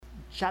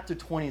chapter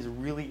 20 is a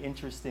really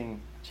interesting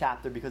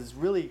chapter because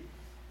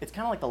it's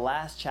kind of like the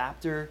last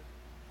chapter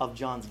of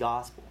John's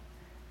gospel,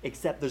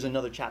 except there's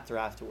another chapter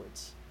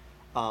afterwards.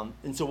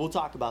 And so we'll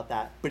talk about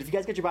that. But if you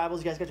guys got your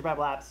Bibles, you guys got your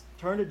Bible apps,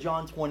 turn to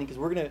John 20 because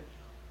we're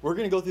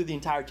gonna go through the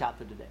entire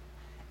chapter today.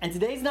 And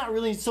today's not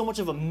really so much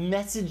of a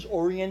message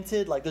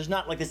oriented, like there's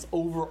not like this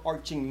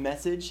overarching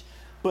message,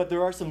 but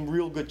there are some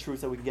real good truths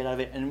that we can get out of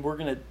it. And we're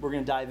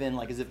gonna dive in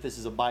like as if this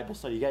is a Bible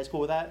study. You guys cool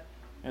with that?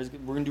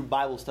 We're gonna do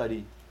Bible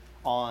study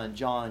on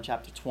John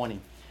chapter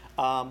 20.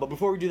 But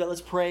before we do that,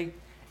 let's pray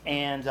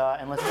and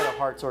let's get our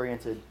hearts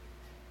oriented.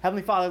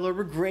 Heavenly Father, Lord,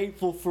 we're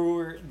grateful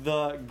for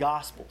the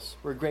Gospels.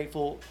 We're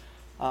grateful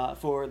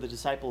for the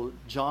disciple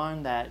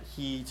John that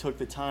he took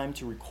the time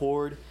to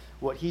record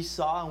what he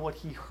saw and what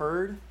he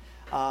heard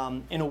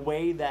in a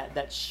way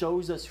that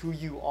shows us who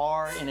you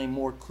are in a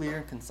more clear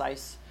and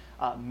concise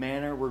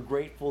manner. We're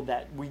grateful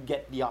that we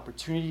get the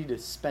opportunity to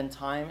spend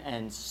time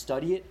and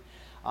study it,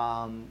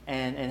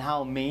 and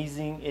how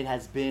amazing it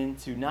has been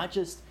to not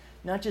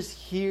just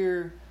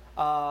hear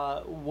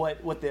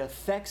what the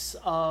effects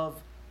of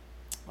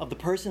the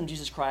person of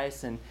Jesus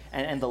Christ and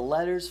the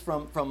letters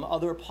from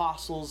other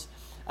apostles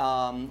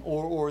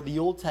or the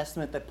Old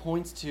Testament that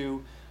points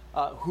to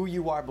who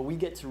you are, but we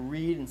get to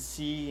read and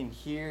see and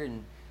hear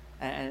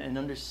and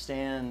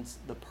understand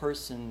the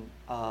person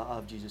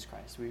of Jesus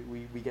Christ.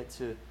 We get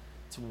to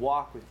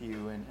walk with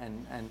you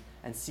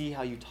and see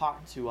how you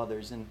talk to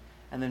others and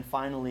then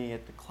finally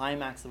at the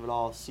climax of it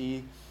all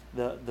see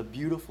the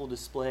beautiful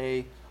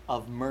display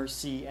of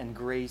mercy and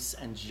grace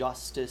and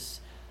justice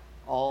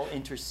all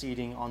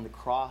interceding on the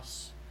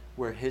cross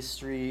where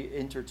history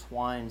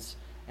intertwines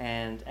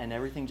and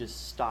everything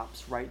just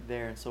stops right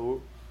there. And so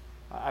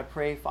I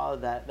pray,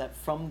 Father, that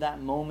from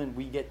that moment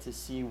we get to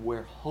see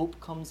where hope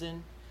comes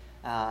in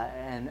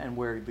and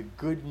where the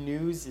good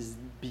news is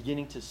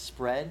beginning to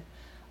spread,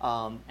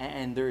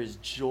 and there is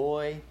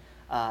joy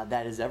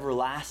that is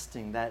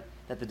everlasting, that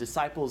the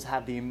disciples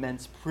have the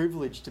immense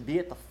privilege to be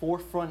at the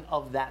forefront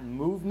of that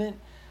movement.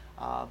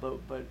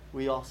 But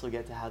we also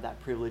get to have that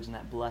privilege and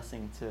that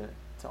blessing to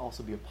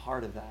also be a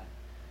part of that.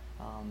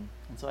 And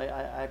so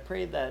I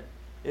pray that,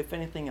 if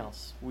anything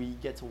else, we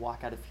get to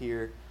walk out of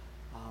here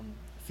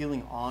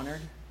feeling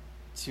honored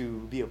to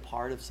be a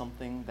part of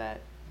something that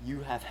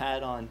you have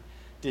had on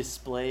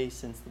display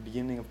since the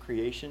beginning of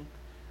creation.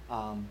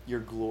 Your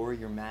glory,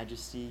 your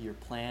majesty, your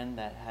plan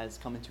that has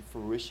come into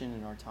fruition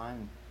in our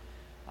time.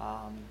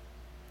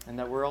 And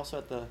that we're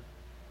also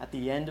at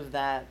the end of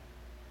that,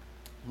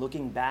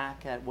 looking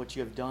back at what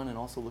you have done and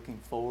also looking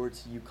forward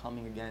to you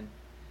coming again,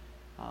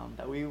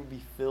 that we will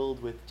be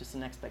filled with just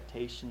an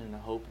expectation and a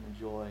hope and a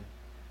joy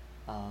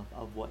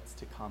of what's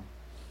to come.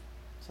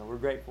 So we're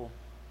grateful,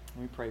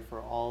 and we pray for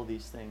all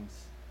these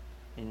things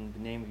in the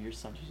name of your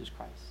Son, Jesus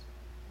Christ.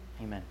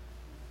 Amen.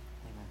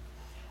 Amen.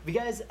 Have you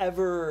guys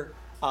ever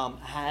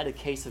had a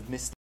case of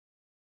mistake?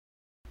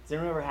 Has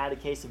anyone ever had a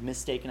case of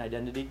mistaken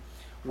identity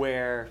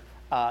where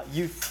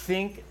you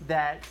think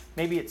that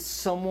maybe it's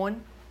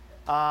someone,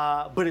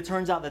 but it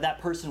turns out that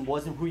person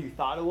wasn't who you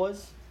thought it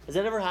was? Has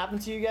that ever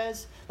happened to you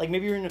guys? Like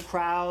maybe you're in a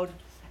crowd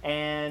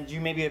and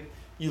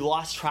you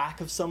lost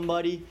track of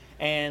somebody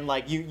and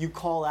like you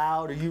call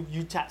out or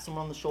you tap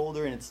someone on the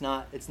shoulder and it's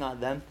not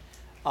them.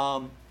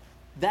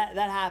 That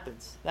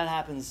happens. That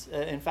happens.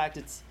 In fact,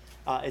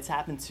 it's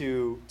happened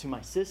to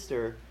my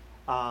sister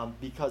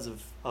because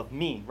of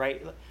me,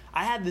 right?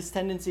 I had this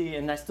tendency,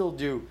 and I still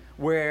do,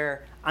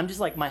 where I'm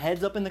just like my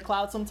head's up in the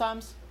clouds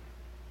sometimes.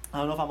 I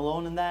don't know if I'm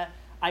alone in that.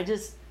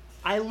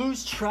 I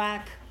lose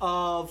track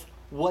of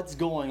what's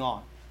going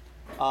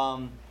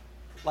on.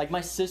 Like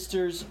my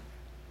sisters,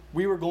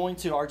 we were going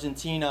to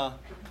Argentina,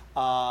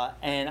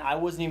 and I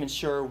wasn't even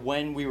sure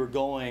when we were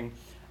going,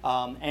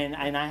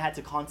 and I had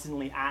to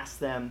constantly ask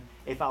them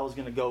if I was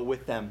going to go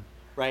with them,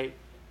 right?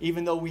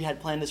 Even though we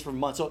had planned this for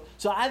months.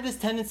 So I have this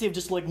tendency of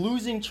just like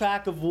losing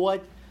track of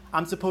what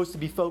I'm supposed to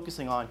be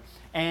focusing on,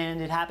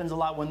 and it happens a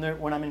lot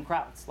when I'm in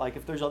crowds. Like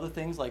if there's other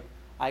things, like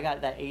I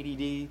got that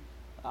ADD.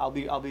 I'll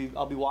be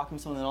walking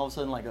with someone, and all of a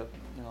sudden, like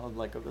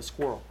a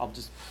squirrel, I'll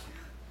just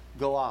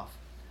go off.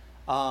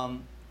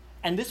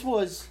 And this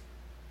was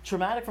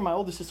traumatic for my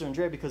older sister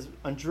Andrea because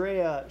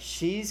Andrea,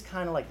 she's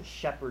kind of like the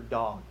shepherd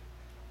dog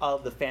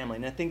of the family,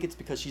 and I think it's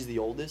because she's the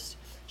oldest.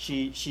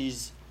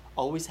 She's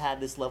always had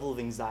this level of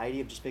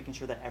anxiety of just making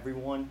sure that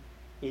everyone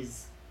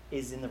is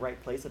in the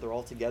right place, that they're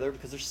all together,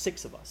 because there's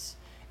 6 of us.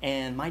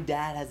 And my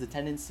dad has the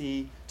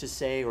tendency to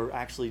say, or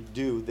actually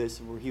do this,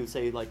 where he would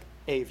say like,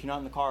 "Hey, if you're not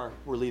in the car,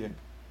 we're leaving."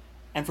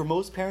 And for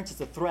most parents, it's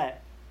a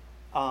threat.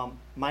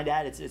 My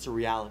dad, it's a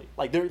reality.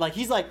 Like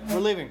he's like, "We're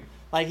leaving."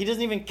 Like he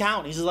doesn't even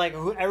count. He's just like,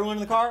 "Everyone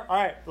in the car? All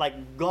right,"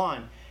 like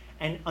gone.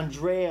 And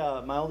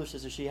Andrea, my older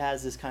sister, she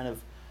has this kind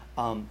of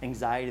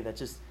anxiety that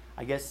just,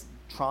 I guess,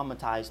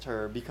 traumatized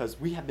her because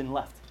we have been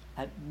left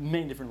at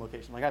many different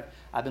locations. Like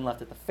I've been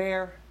left at the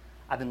fair,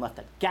 I've been left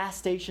at gas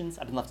stations,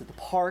 I've been left at the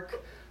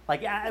park.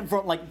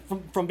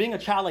 From being a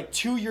child, like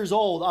 2 years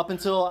old up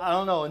until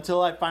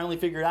until I finally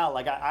figured out,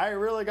 like I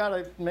really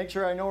gotta make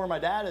sure I know where my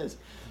dad is.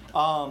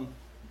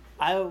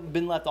 I've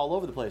been left all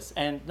over the place.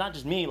 And not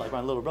just me, like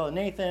my little brother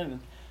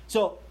Nathan.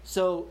 So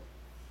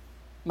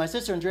my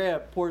sister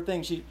Andrea, poor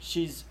thing,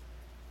 she's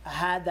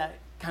had that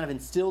kind of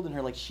instilled in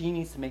her, like she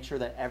needs to make sure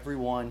that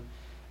everyone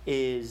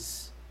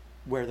is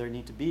where they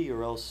need to be,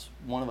 or else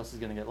one of us is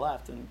going to get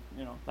left, and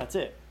that's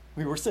it.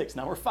 We were 6,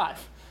 now we're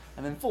 5,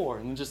 and then 4,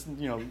 and then just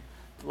the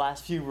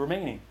last few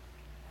remaining.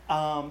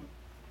 And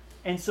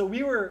so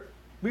we were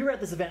at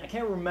this event. I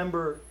can't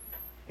remember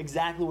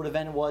exactly what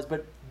event it was,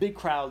 but big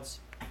crowds.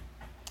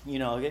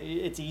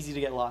 It's easy to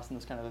get lost in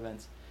those kind of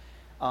events.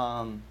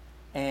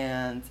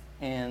 And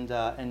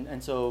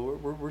so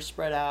we're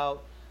spread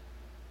out.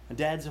 My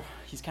dad's,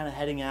 he's kind of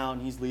heading out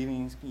and he's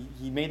leaving.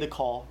 He made the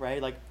call,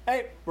 right? Like,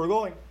 hey, we're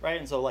going, right?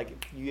 And so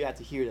like you have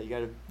to hear that. You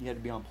got to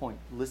be on point.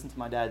 Listen to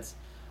my dad's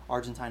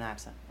Argentine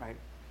accent, right?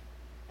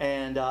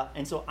 And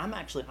so I'm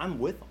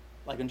with him.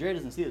 Like Andrea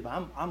doesn't see this,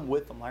 but I'm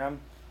with him. Like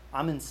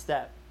I'm in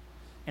step.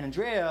 And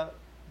Andrea,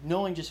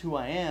 knowing just who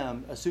I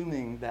am,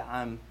 assuming that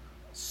I'm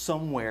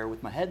somewhere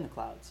with my head in the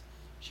clouds,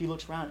 she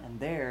looks around, and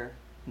there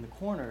in the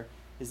corner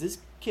is this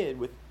kid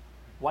with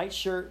white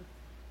shirt,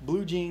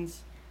 blue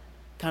jeans,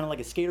 kind of like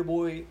a skater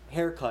boy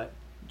haircut.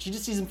 She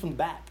just sees him from the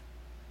back,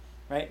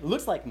 right? It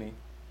looks like me.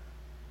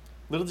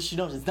 Little does she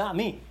know, it's not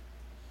me.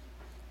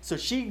 So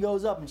she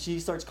goes up and she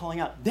starts calling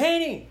out,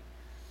 Danny!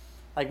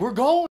 Like, we're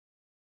going!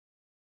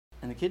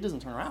 And the kid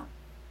doesn't turn around.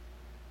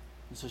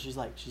 And so she's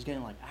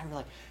getting like, angry,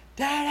 like,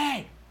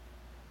 Daddy!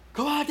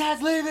 Come on,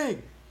 Dad's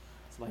leaving!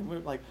 It's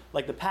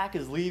like the pack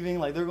is leaving,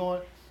 like they're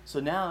going. So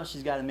now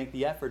she's got to make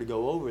the effort to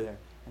go over there.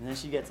 And then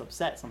she gets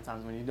upset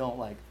sometimes when you don't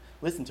like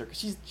listen to her,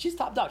 because she's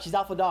top dog, she's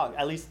alpha dog,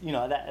 at least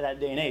at that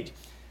day and age.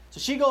 So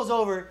she goes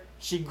over,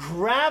 she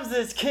grabs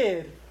this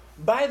kid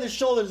by the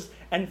shoulders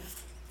and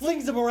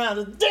flings him around.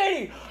 Says,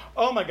 Daddy!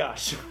 Oh my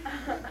gosh.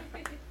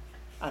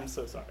 I'm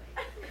so sorry.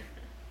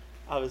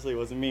 Obviously it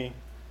wasn't me.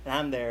 And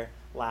I'm there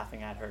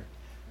laughing at her.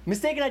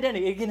 Mistaken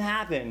identity, it can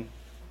happen.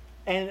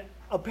 And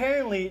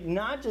apparently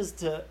not just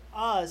to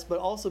us, but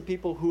also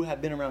people who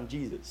have been around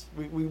Jesus.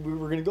 We're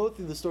going to go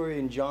through the story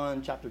in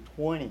John chapter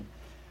 20,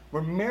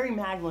 where Mary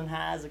Magdalene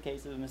has a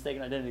case of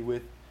mistaken identity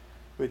with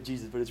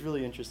Jesus, but it's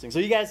really interesting. So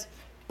you guys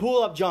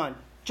pull up John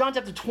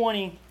chapter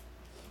 20,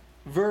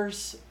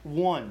 verse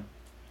 1.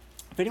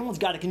 If anyone's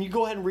got it, can you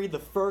go ahead and read the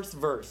first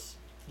verse?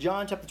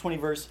 John chapter 20,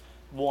 verse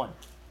 1.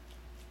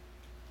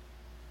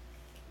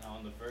 Now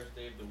on the first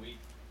day of the week,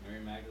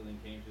 Mary Magdalene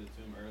came to the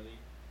tomb early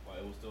while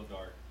it was still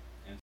dark,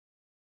 and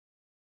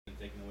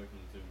taken away from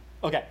the tomb.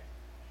 Okay.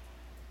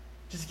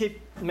 Just to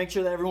make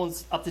sure that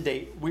everyone's up to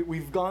date.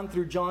 We've gone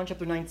through John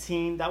chapter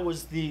 19. That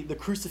was the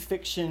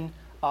crucifixion.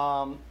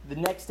 The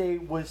next day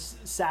was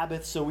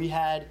Sabbath, so we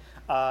had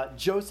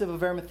Joseph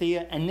of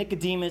Arimathea and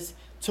Nicodemus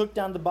took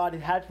down the body,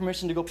 had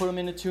permission to go put him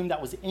in a tomb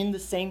that was in the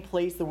same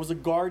place. There was a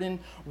garden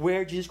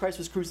where Jesus Christ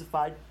was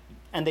crucified,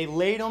 and they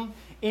laid him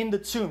in the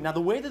tomb. Now,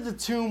 the way that the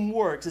tomb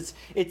works,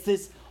 it's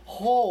this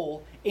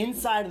hole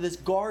inside of this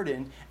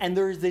garden, and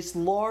there's this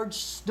large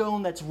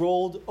stone that's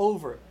rolled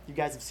over it. You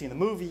guys have seen the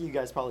movie. You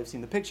guys probably have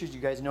seen the pictures.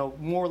 You guys know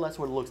more or less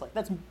what it looks like.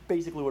 That's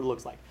basically what it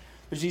looks like.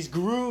 There's these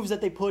grooves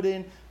that they put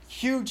in,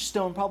 huge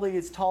stone, probably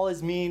as tall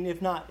as me,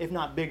 if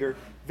not bigger,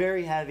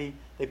 very heavy.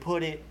 They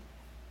put it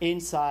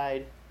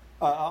inside,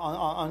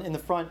 in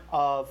the front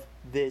of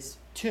this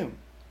tomb.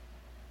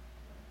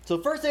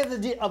 So first day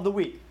of the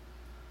week,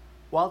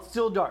 while it's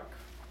still dark,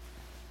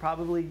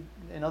 probably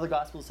in other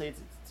gospels say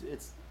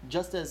it's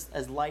just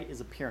as light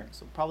is appearing.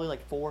 So probably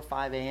like 4 or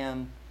 5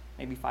 a.m.,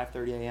 maybe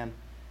 5:30 a.m.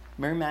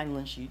 Mary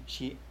Magdalene,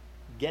 she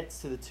gets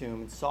to the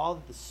tomb and saw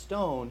that the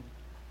stone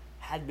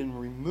had been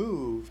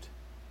removed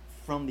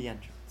from the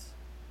entrance.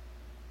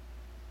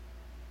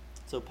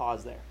 So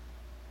pause there.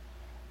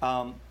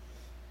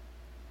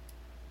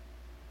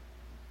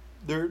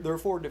 There are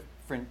 4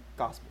 different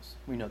gospels.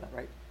 We know that,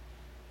 right?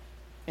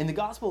 In the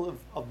Gospel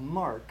of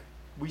Mark,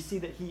 we see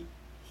that he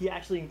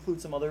actually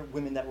includes some other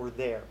women that were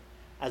there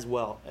as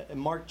well. In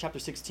Mark chapter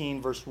 16,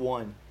 verse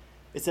 1,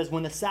 it says,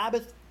 when the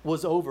Sabbath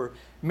was over,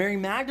 Mary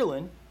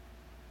Magdalene,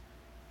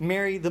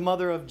 Mary the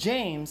mother of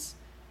James,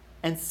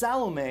 and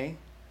Salome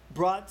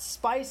brought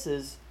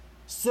spices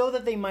so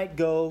that they might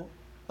go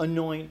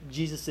anoint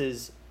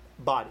Jesus'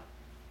 body.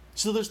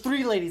 So there's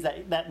 3 ladies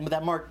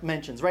that Mark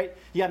mentions, right?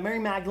 You got Mary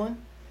Magdalene,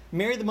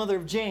 Mary the mother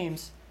of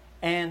James,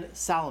 and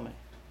Salome.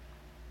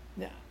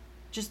 Now,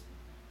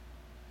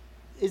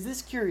 is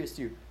this curious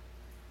to you?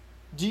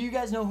 Do you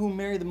guys know who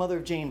Mary the mother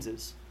of James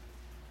is?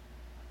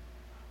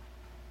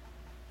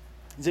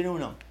 Does anyone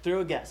know?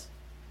 Throw a guess.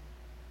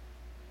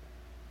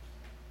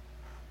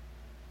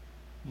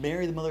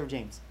 Mary the mother of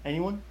James.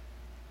 Anyone?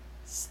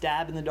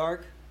 Stab in the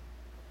dark?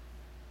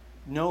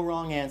 No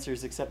wrong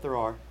answers, except there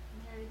are.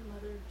 Mary the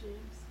mother of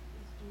James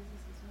is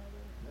Jesus'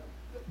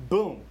 mother.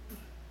 Boom.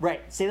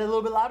 Right. Say that a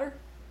little bit louder.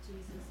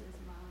 Jesus'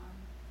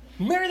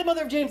 mom. Mary the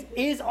mother of James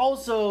is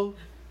also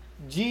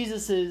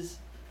Jesus'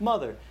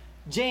 mother.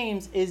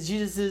 James is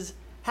Jesus'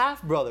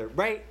 half-brother,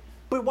 right?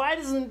 But why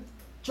doesn't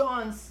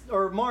John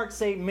or Mark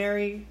say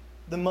Mary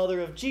the mother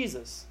of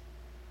Jesus?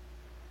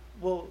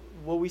 Well,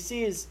 what we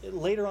see is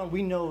later on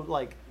we know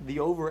like the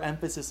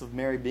overemphasis of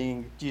Mary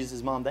being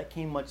Jesus' mom. That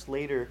came much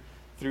later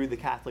through the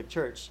Catholic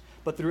Church.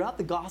 But throughout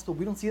the gospel,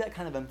 we don't see that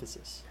kind of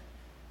emphasis.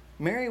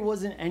 Mary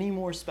wasn't any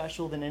more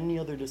special than any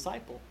other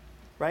disciple,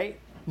 right?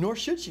 Nor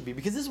should she be,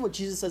 because this is what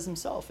Jesus says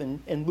himself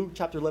in Luke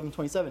chapter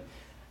 11:27.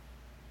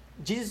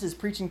 Jesus is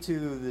preaching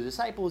to the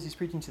disciples, he's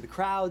preaching to the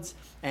crowds,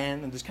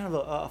 and there's kind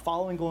of a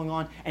following going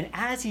on. And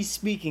as he's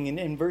speaking,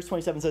 in verse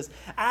 27 says,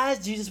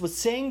 as Jesus was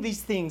saying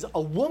these things,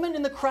 a woman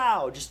in the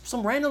crowd, just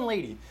some random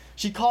lady,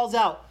 she calls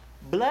out,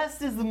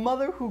 "Blessed is the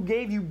mother who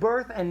gave you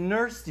birth and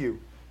nursed you."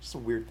 Just a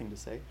weird thing to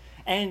say.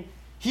 And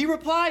he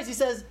replies, he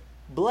says,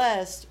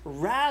 "Blessed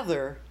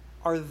rather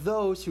are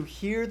those who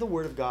hear the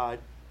word of God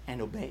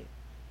and obey it."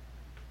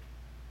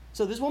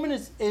 So this woman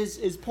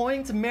is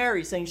pointing to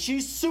Mary, saying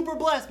she's super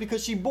blessed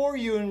because she bore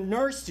you and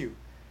nursed you.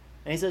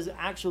 And he says,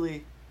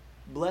 actually,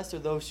 blessed are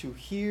those who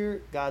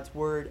hear God's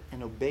word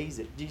and obeys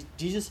it.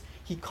 Jesus,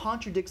 he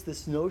contradicts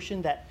this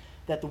notion that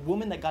the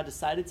woman that God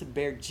decided to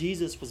bear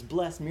Jesus was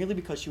blessed merely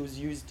because she was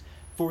used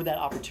for that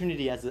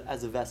opportunity as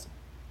a vessel.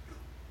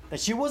 That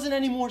she wasn't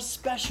any more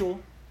special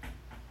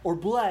or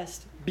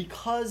blessed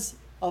because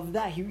of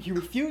that. He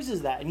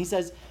refuses that. And he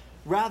says,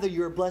 rather,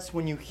 you're blessed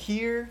when you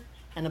hear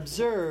and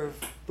observe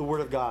the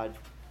word of God,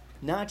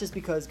 not just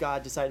because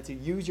God decided to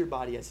use your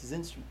body as his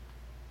instrument.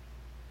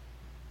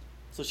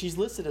 So she's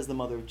listed as the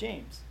mother of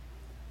James,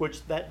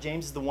 which that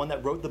James is the one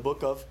that wrote the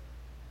book of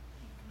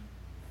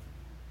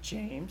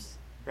James,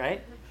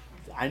 right?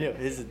 I know,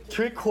 it's a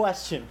trick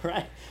question,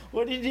 right?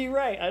 What did he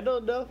write? I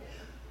don't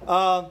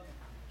know.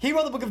 He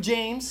wrote the book of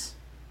James,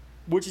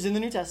 which is in the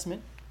New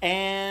Testament,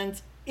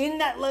 and in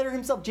that letter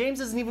himself, James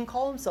doesn't even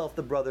call himself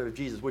the brother of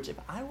Jesus, which if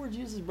I were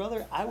Jesus'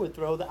 brother, I would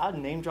I'd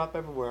name drop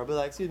everywhere. I'd be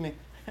like, excuse me,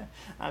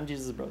 I'm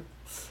Jesus' brother.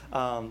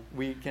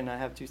 Can I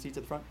have 2 seats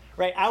at the front?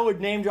 Right, I would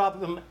name drop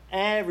them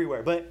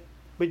everywhere.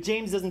 But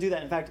James doesn't do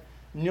that. In fact,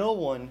 no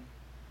one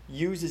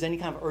uses any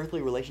kind of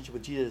earthly relationship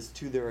with Jesus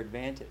to their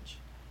advantage.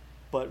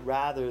 But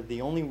rather,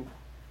 the only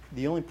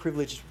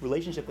privileged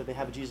relationship that they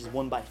have with Jesus is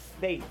one by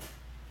faith.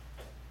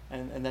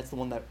 And that's the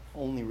one that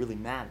only really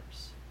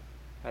matters.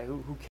 Right?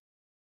 Who cares?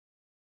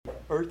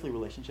 Earthly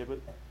relationship, but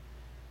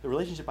the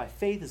relationship by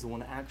faith is the one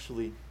that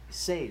actually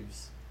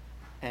saves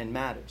and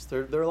matters.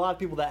 There are a lot of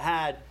people that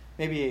had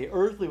maybe an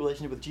earthly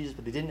relationship with Jesus,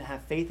 but they didn't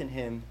have faith in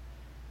him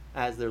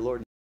as their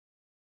Lord.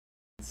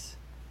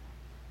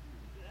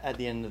 At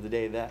the end of the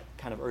day, that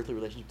kind of earthly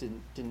relationship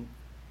didn't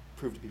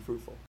prove to be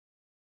fruitful.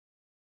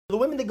 The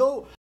women that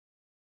go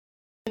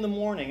in the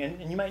morning,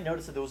 and you might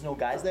notice that there was no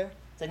guys there.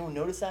 Does anyone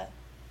notice that?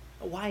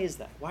 Why is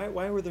that? Why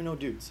were there no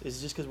dudes? Is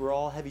it just because we're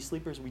all heavy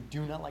sleepers? We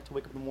do not like to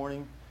wake up in the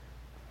morning.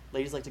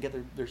 Ladies like to get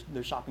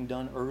their shopping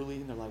done early.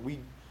 And they're like, we're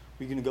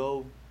going to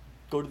go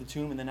to the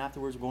tomb, and then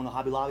afterwards we're going to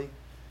Hobby Lobby.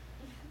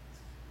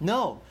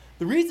 No.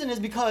 The reason is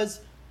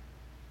because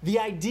the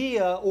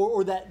idea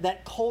or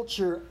that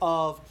culture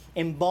of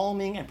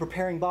embalming and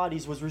preparing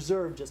bodies was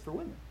reserved just for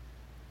women.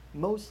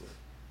 Mostly.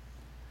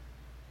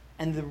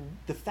 And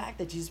the fact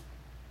that Jesus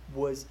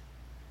was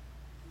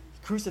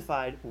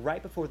crucified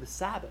right before the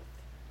Sabbath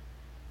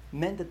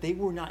meant that they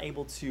were not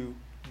able to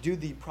do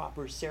the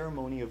proper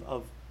ceremony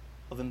of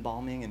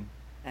embalming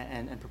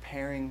and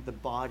preparing the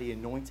body,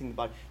 anointing the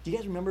body. Do you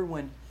guys remember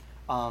when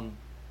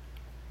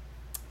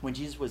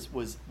Jesus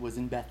was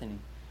in Bethany,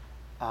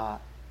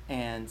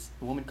 and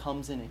the woman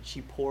comes in and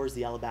she pours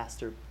the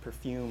alabaster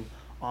perfume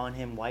on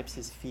him, wipes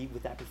his feet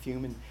with that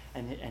perfume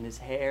and his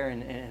hair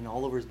and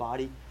all over his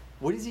body?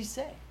 What does he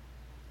say?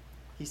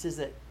 He says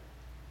that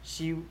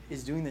she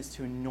is doing this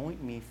to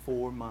anoint me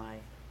for my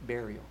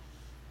burial.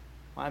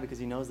 Why? Because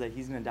he knows that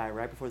he's going to die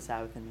right before the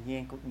Sabbath, and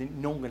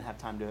no one's going to have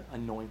time to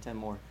anoint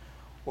him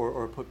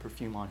or put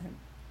perfume on him.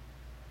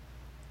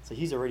 So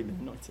he's already been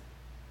anointed.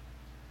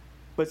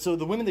 But so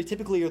the women, they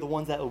typically are the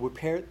ones that will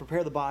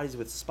prepare the bodies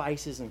with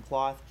spices and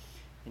cloth.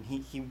 And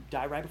he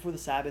died right before the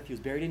Sabbath. He was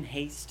buried in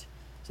haste,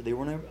 so they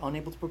were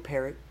unable to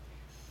prepare it.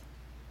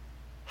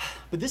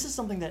 But this is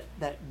something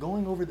that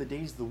going over the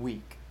days of the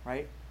week,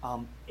 right?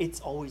 It's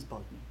always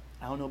bugged me.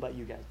 I don't know about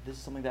you guys. This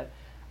is something that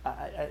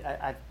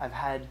I've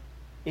had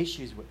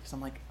issues with, because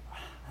I'm like,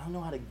 I don't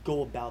know how to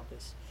go about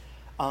this.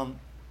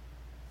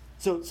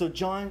 So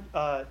John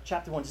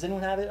chapter 1. Does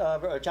anyone have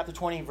it? Chapter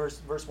 20,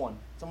 verse 1.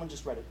 Someone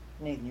just read it.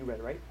 Nathan, you read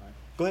it, right? Right.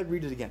 Go ahead and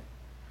read it again.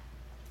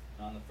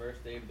 On the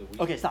first day of the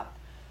week. Okay, stop.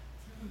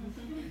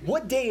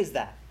 What day is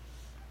that?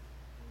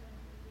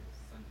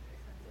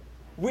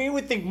 We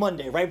would think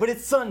Monday, right? But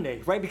it's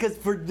Sunday, right? Because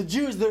for the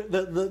Jews,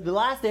 the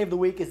last day of the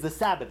week is the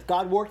Sabbath.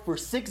 God worked for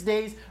 6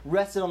 days,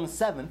 rested on the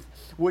seventh,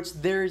 which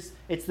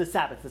it's the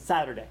Sabbath, it's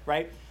Saturday,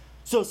 right?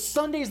 So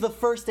Sunday is the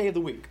first day of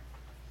the week.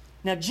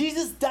 Now,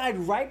 Jesus died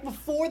right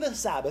before the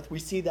Sabbath. We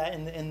see that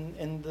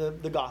in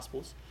the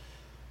Gospels.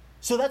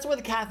 So that's why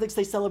the Catholics,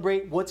 they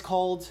celebrate what's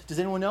called, does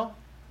anyone know?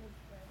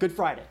 Good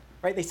Friday,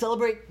 right? They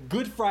celebrate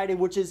Good Friday,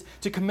 which is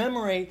to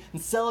commemorate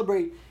and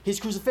celebrate his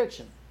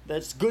crucifixion.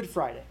 That's Good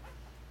Friday.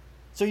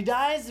 So he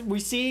dies, we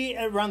see,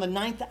 around the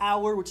 9th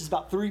hour, which is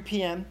about 3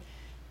 p.m.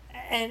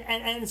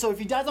 And so if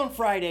he dies on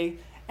Friday,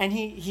 And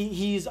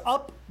he's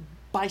up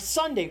by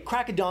Sunday,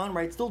 crack of dawn,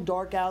 right? It's still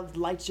dark out, the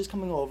light's just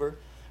coming over,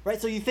 right?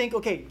 So you think,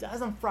 okay,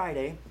 that's on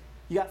Friday.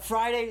 You got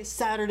Friday,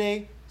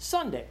 Saturday,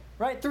 Sunday,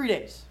 right? 3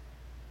 days.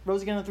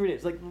 Rose again in 3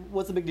 days. Like,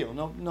 what's the big deal?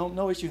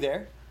 No issue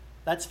there.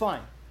 That's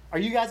fine. Are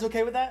you guys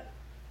okay with that?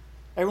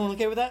 Everyone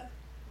okay with that?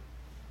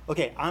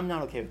 Okay, I'm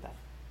not okay with that.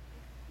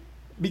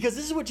 Because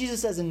this is what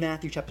Jesus says in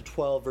Matthew chapter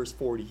 12, verse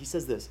 40. He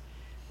says this.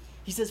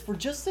 He says, "For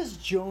just as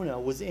Jonah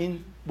was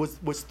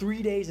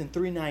 3 days and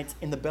 3 nights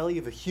in the belly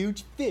of a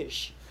huge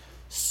fish,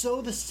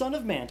 so the Son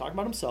of Man," talking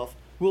about himself,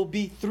 "will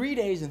be 3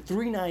 days and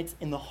 3 nights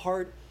in the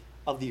heart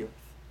of the earth."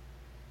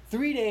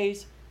 3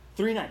 days,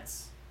 3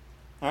 nights.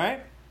 All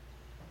right?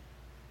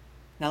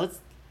 Now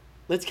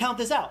let's count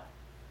this out.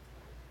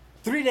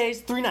 3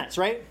 days, 3 nights,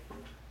 right?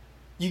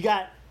 You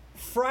got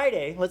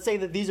Friday. Let's say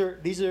that these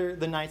are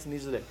the nights and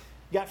these are the days.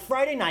 You got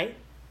Friday night,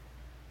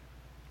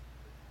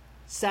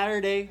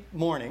 Saturday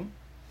morning,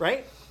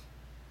 right?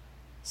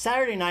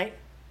 Saturday night,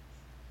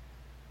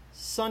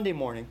 Sunday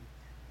morning,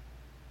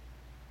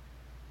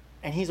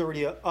 and he's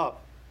already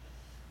up.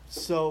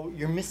 So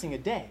you're missing a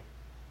day.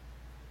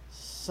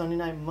 Sunday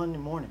night, Monday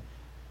morning.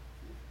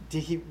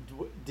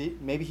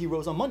 Maybe he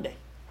rose on Monday.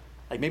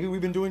 Like maybe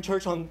we've been doing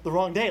church on the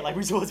wrong day. Like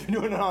we're supposed to be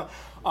doing it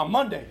on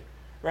Monday,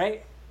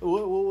 right?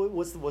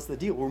 What's the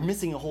deal? We're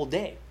missing a whole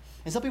day.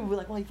 And some people will be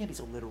like, well, you can't be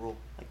so literal.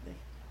 Like,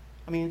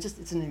 I mean,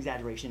 it's an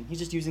exaggeration. He's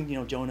just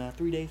using, Jonah,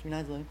 3 days, 3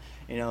 nights.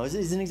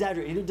 It's an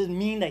exaggeration. It doesn't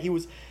mean that he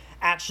was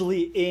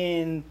actually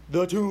in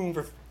the tomb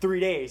for 3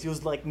 days. He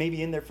was like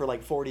maybe in there for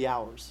like 40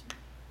 hours,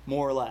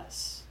 more or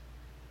less.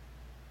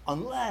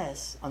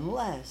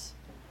 Unless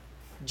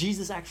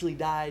Jesus actually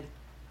died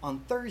on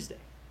Thursday.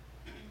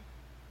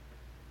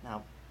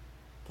 Now,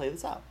 play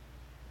this out.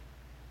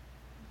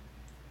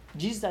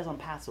 Jesus dies on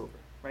Passover,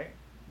 right?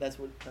 That's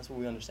what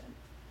we understand.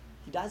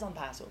 He dies on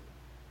Passover.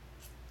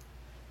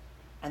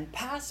 And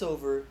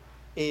Passover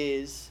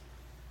is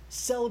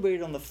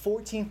celebrated on the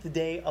 14th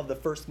day of the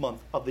first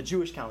month of the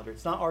Jewish calendar.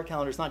 It's not our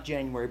calendar, it's not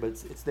January, but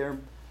it's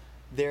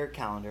their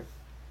calendar.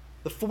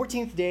 The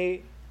 14th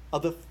day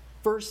of the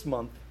first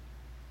month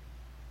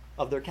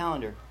of their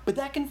calendar. But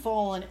that can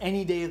fall on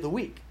any day of the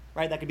week,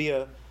 right? That could be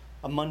a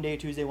Monday,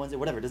 Tuesday, Wednesday,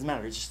 whatever. It doesn't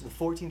matter. It's just the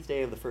 14th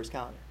day of the first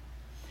calendar.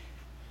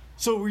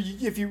 So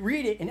if you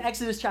read it in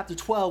Exodus chapter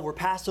 12, where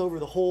Passover,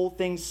 the whole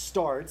thing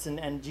starts,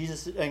 and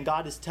Jesus and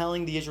God is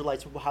telling the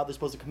Israelites how they're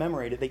supposed to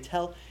commemorate it.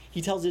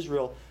 He tells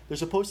Israel they're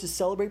supposed to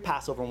celebrate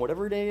Passover on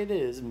whatever day it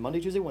is, Monday,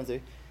 Tuesday,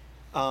 Wednesday.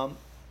 And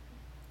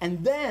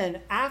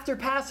then after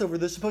Passover,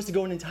 they're supposed to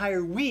go an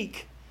entire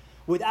week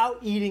without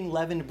eating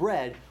leavened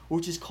bread,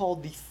 which is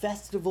called the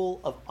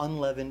Festival of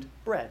Unleavened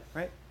Bread,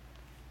 right?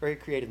 Very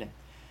creative name.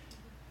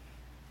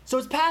 So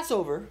it's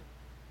Passover,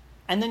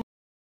 and then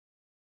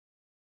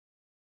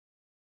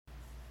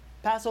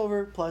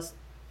Passover plus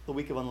the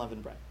week of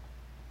unleavened bread.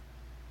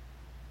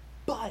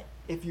 But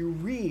if you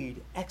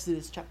read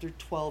Exodus chapter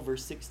 12,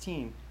 verse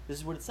 16, this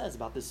is what it says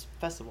about this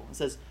festival. It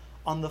says,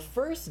 "On the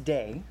first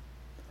day,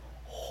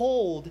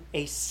 hold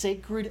a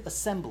sacred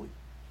assembly,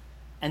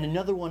 and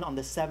another one on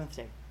the 7th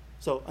day."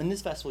 So in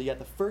this festival, you got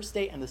the first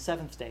day and the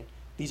 7th day.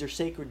 These are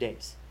sacred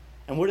days.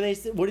 And what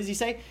does he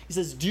say? He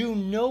says, "Do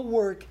no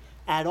work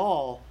at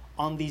all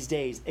on these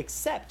days,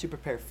 except to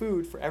prepare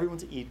food for everyone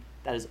to eat.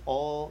 That is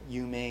all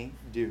you may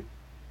do."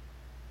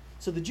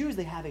 So the Jews,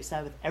 they have a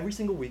Sabbath every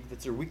single week.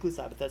 That's their weekly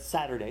Sabbath. That's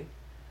Saturday.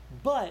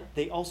 But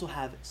they also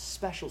have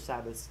special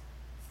Sabbaths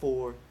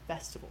for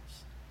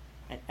festivals.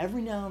 And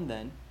every now and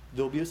then,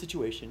 there'll be a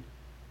situation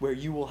where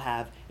you will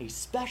have a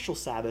special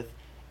Sabbath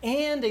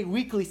and a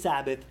weekly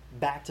Sabbath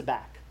back to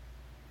back.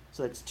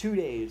 So that's 2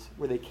 days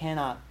where they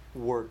cannot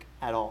work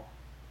at all.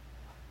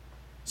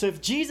 So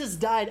if Jesus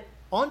died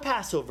on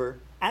Passover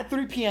at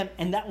 3 p.m.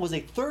 and that was a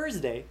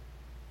Thursday,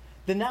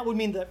 then that would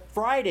mean that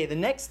Friday, the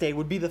next day,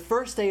 would be the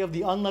first day of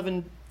the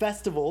unleavened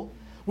festival,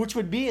 which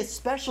would be a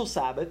special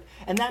Sabbath.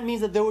 And that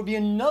means that there would be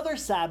another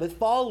Sabbath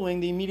following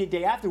the immediate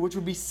day after, which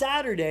would be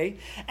Saturday.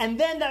 And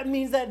then that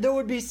means that there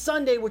would be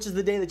Sunday, which is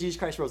the day that Jesus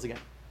Christ rose again.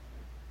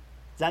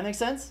 Does that make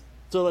sense?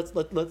 So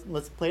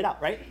let's play it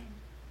out, right?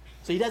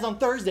 So he dies on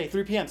Thursday,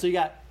 3 p.m. So you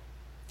got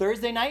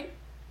Thursday night.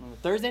 I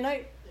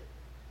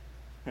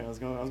was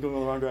going in the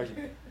wrong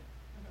direction.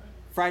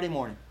 Friday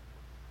morning,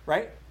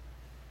 right?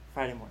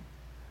 Friday morning.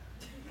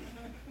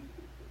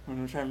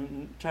 I'm going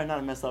to try not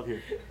to mess up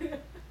here.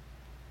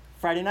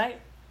 Friday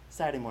night,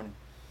 Saturday morning.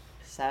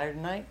 Saturday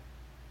night,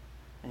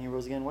 and he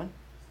rose again when?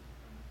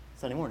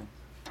 Sunday morning.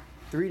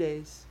 3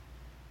 days,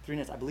 3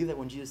 nights. I believe that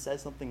when Jesus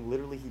says something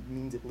literally, he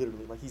means it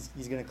literally. Like he's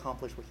going to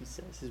accomplish what he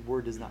says. His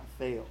word does not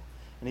fail.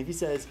 And if he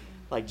says,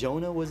 like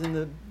Jonah was in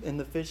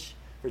the fish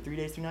for 3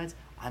 days, 3 nights,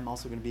 I'm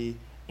also going to be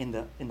in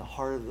the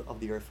heart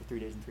of the earth for 3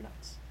 days and 3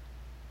 nights.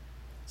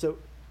 So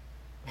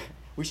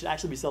we should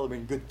actually be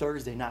celebrating Good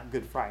Thursday, not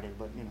Good Friday,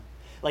 but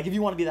like if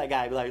you want to be that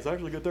guy, be like, it's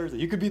actually Good Thursday.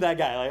 You could be that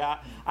guy. Like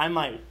I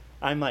might.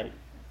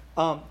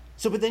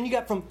 But then you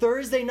got from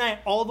Thursday night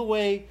all the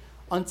way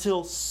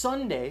until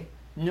Sunday,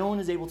 no one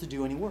is able to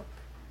do any work.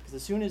 Because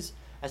as soon as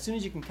As soon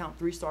as you can count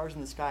 3 stars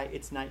in the sky,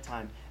 it's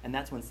nighttime, and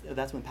that's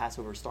when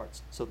Passover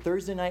starts. So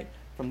Thursday night,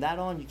 from that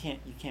on, you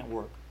can't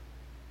work.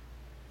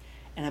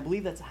 And I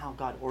believe that's how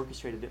God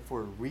orchestrated it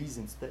for a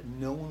reason, so that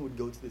no one would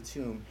go to the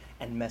tomb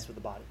and mess with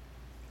the body.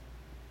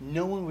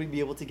 No one would be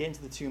able to get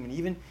into the tomb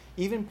and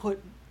even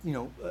put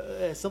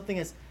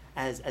something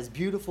as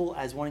beautiful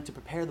as wanting to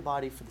prepare the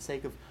body for the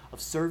sake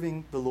of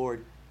serving the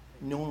Lord.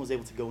 No one was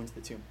able to go into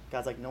the tomb.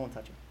 God's like, no one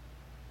touch him.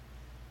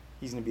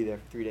 He's going to be there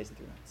for 3 days and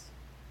 3 nights.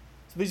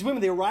 So these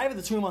women, they arrive at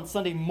the tomb on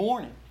Sunday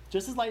morning,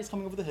 just as light is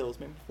coming over the hills,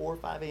 maybe 4 or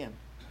 5 a.m.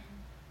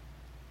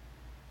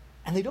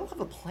 And they don't have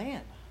a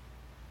plan.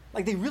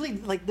 Like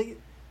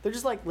they're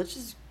just like, let's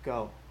just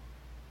go.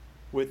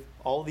 With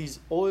all these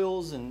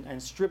oils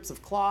and strips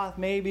of cloth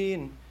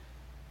maybe,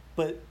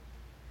 but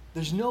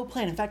there's no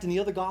plan. In fact, in the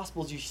other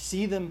Gospels, you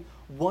see them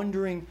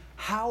wondering,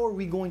 how are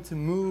we going to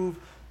move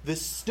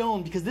this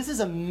stone? Because this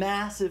is a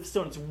massive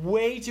stone. It's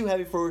way too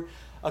heavy for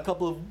a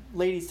couple of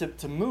ladies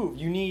to move.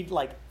 You need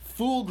like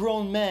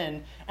full-grown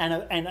men and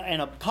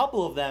a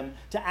couple of them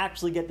to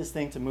actually get this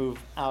thing to move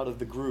out of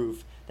the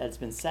groove that it's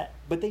been set.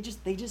 But they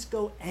just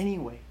go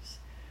anyways,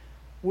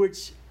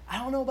 which I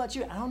don't know about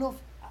you. I don't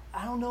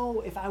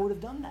know if I would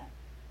have done that.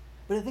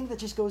 But I think that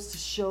just goes to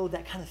show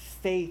that kind of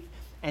faith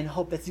and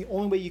hope. That's the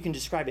only way you can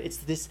describe it. It's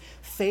this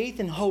faith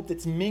and hope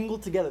that's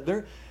mingled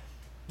together.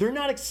 They're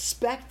not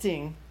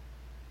expecting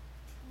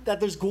that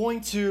there's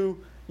going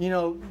to,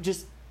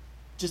 just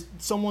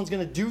someone's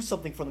going to do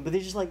something for them. But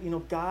they're just like,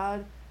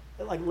 God,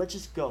 like, let's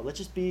just go. Let's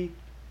just be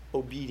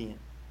obedient.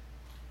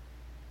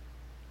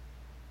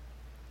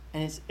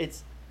 And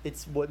it's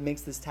what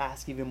makes this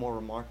task even more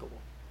remarkable.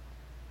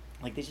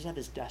 Like, they just had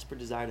this desperate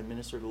desire to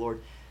minister to the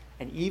Lord.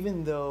 And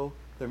even though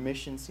their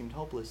mission seemed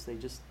hopeless, they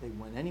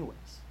went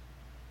anyways.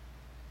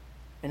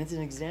 And it's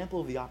an example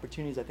of the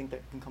opportunities I think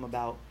that can come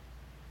about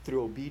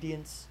through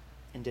obedience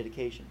and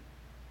dedication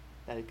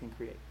that it can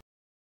create.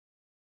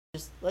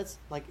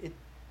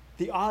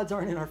 The odds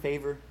aren't in our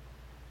favor.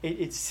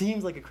 It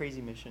seems like a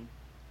crazy mission.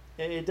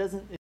 It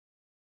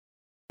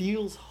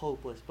feels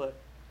hopeless, but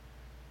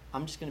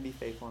I'm just going to be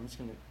faithful. I'm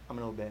going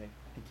to obey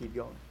and keep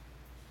going.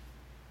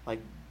 Like,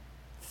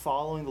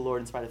 following the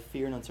Lord in spite of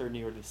fear and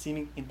uncertainty or the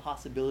seeming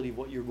impossibility of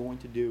what you're going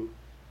to do.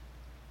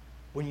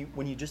 When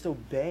you just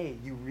obey,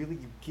 you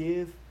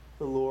give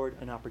the Lord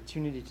an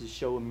opportunity to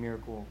show a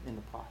miracle in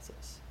the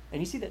process.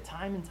 And you see that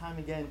time and time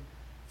again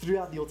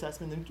throughout the Old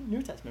Testament and the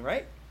New Testament,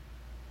 right?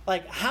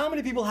 Like, how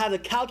many people have a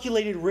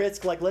calculated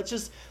risk? Like, let's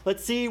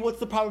see what's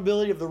the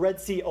probability of the Red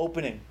Sea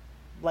opening.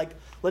 Like,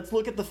 let's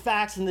look at the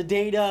facts and the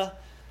data.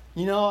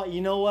 You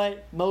know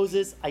what,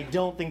 Moses, I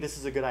don't think this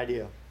is a good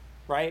idea,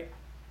 right?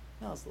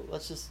 No,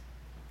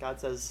 God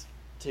says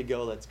to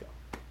go, let's go.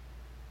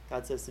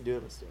 God says to do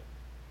it, let's do it.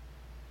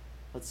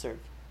 Let's serve.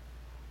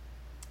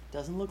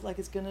 Doesn't look like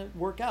it's going to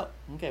work out.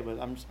 Okay, but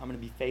I'm going to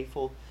be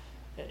faithful.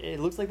 It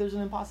looks like there's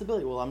an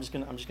impossibility. Well, I'm just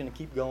going to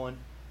keep going.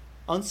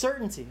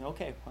 Uncertainty.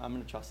 Okay, well, I'm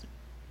going to trust him.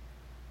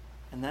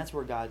 And that's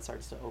where God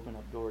starts to open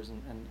up doors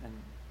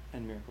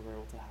and miracles are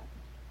able to happen.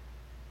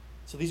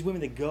 So these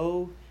women, they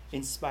go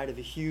in spite of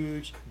a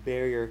huge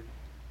barrier.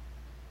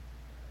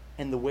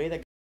 And the way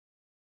that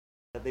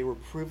they were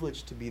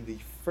privileged to be the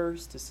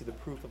first to see the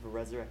proof of a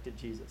resurrected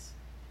Jesus.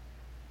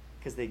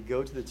 Because they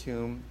go to the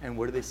tomb, and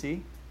what do they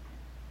see?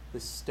 The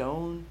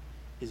stone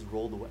is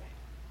rolled away.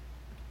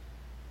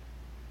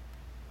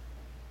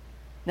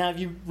 Now, if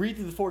you read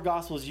through the 4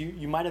 Gospels,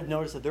 you might have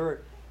noticed that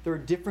there are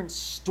different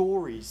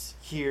stories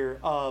here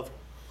of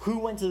who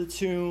went to the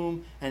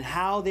tomb and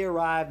how they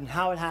arrived and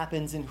how it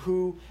happens and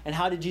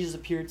how did Jesus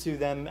appear to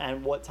them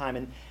and what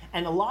time.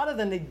 And a lot of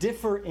them, they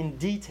differ in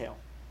detail.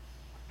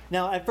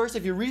 Now, at first,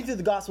 if you read through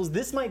the Gospels,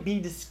 this might be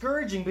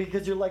discouraging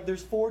because you're like,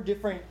 there's 4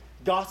 different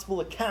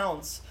Gospel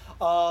accounts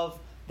of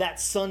that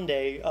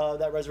Sunday,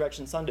 that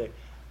Resurrection Sunday.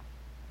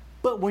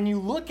 But when you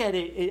look at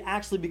it, it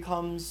actually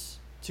becomes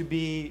to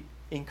be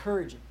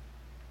encouraging,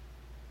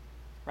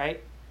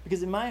 right?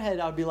 Because in my head,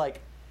 I would be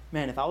like,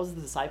 man, if I was the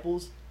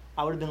disciples,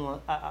 I would have been,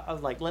 I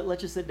was like,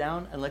 let's just sit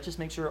down and let's just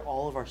make sure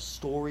all of our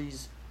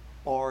stories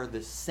are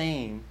the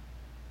same,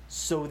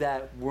 so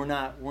that we're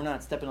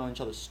not stepping on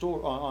each other's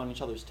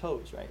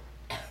toes, right?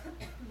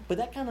 But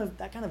that kind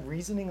of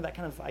reasoning, that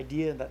kind of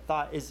idea, that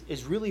thought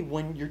is really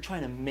when you're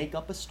trying to make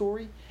up a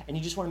story and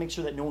you just want to make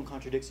sure that no one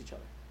contradicts each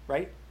other,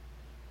 right?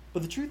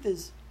 But the truth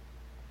is,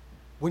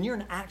 when you're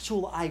an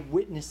actual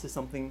eyewitness to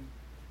something,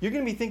 you're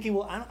going to be thinking,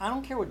 well, I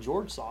don't care what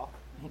George saw.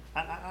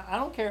 I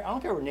don't care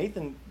what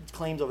Nathan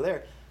claims over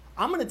there.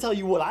 I'm going to tell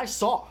you what I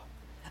saw.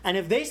 And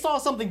if they saw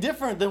something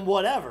different, then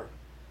whatever.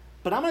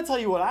 But I'm going to tell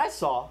you what I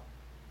saw.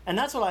 And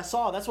that's what I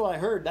saw. That's what I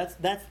heard.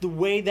 That's the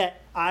way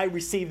that I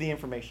received the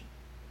information.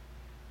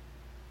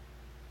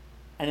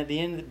 And at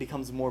the end, it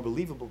becomes more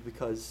believable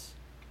because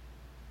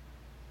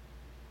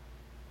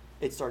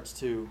it starts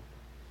to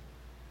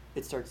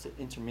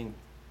intermingle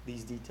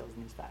these details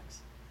and these facts.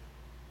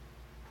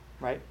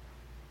 Right?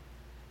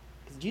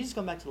 Because Jesus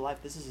come back to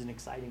life, this is an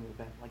exciting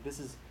event. Like, this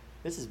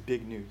is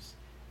big news.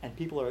 And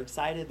people are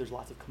excited. There's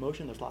lots of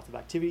commotion. There's lots of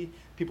activity.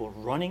 People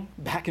are running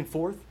back and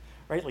forth.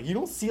 right? Like you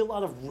don't see a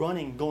lot of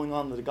running going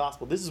on in the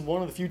gospel. This is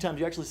one of the few times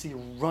you actually see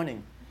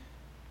running.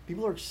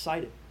 People are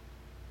excited.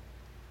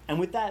 And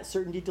with that,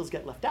 certain details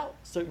get left out.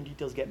 Certain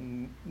details get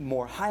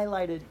more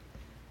highlighted.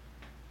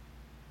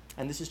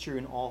 And this is true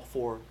in all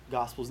four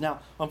Gospels. Now,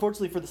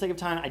 unfortunately, for the sake of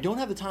time, I don't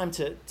have the time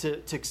to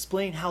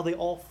explain how they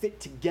all fit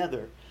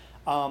together.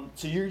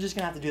 So you're just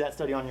going to have to do that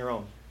study on your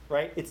own,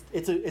 right?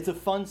 It's a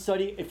fun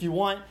study. If you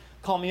want,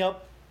 call me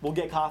up. We'll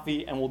get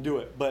coffee and we'll do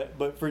it.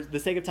 But for the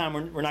sake of time,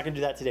 we're not going to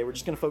do that today. We're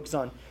just going to focus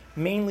on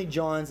mainly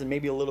John's and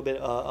maybe a little bit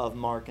of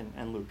Mark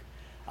and Luke.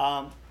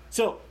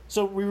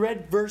 So we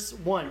read verse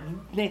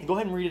 1. Nathan, go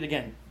ahead and read it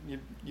again.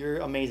 You're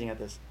amazing at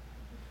this.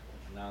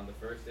 Now on the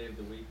first day of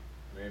the week,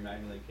 Mary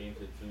Magdalene came to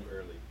the tomb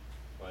early,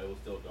 while it was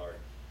still dark,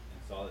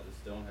 and saw that the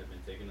stone had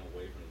been taken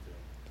away from the tomb.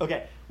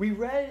 Okay, we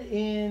read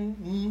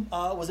in,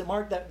 was it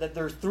Mark, that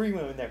there's 3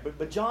 women there,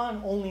 but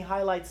John only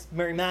highlights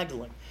Mary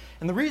Magdalene.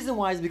 And the reason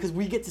why is because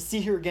we get to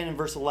see her again in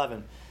verse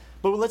 11.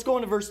 But let's go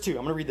into verse 2. I'm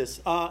going to read this.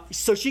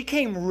 So she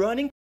came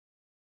running,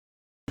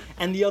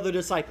 and the other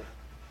disciple,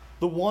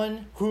 the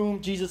one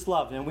whom Jesus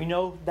loved. And we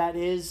know that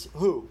is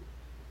who?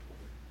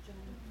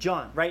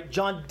 John, right?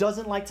 John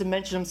doesn't like to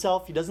mention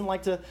himself. He doesn't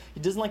like to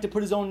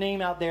put his own name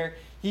out there.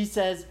 He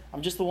says,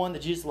 I'm just the one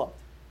that Jesus loved.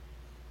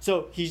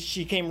 So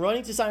she came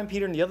running to Simon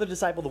Peter and the other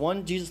disciple, the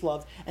one Jesus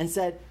loved, and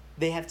said,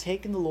 they have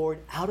taken the Lord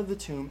out of the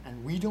tomb,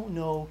 and we don't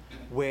know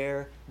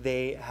where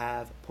they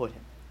have put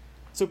him.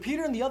 So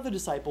Peter and the other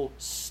disciple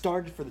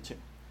started for the tomb.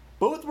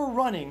 Both were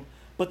running,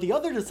 but the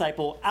other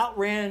disciple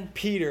outran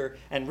Peter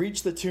and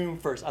reached the tomb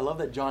first. I love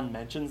that John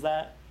mentions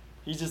that.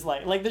 He's just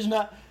like there's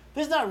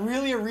not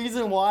really a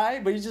reason why,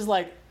 but he's just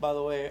like, by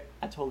the way,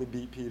 I totally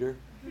beat Peter.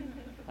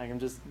 Like I'm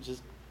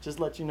just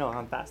let you know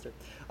I'm faster.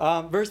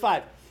 Verse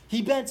 5.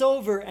 He bent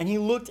over and he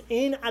looked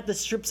in at the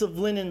strips of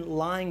linen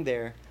lying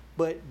there,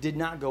 but did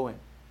not go in.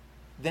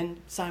 Then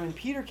Simon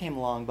Peter came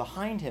along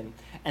behind him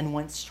and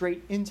went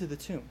straight into the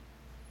tomb.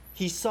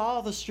 He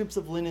saw the strips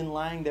of linen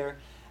lying there,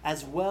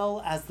 as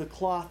well as the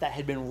cloth that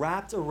had been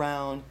wrapped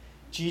around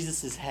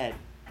Jesus' head.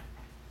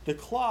 The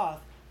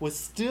cloth was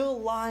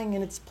still lying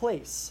in its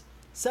place,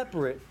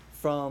 separate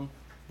from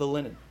the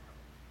linen.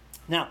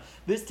 Now,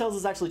 this tells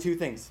us actually 2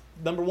 things.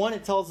 Number 1,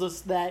 it tells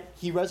us that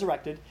he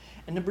resurrected.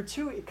 And number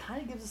 2, it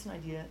kind of gives us an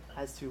idea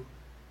as to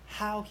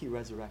how he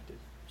resurrected.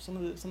 Some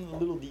of the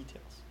little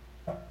details.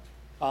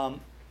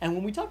 And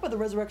when we talk about the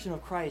resurrection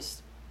of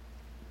Christ,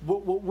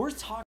 what we're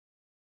talking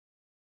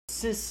about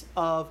consists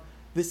of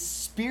the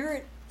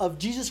Spirit of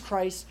Jesus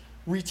Christ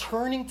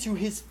returning to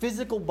his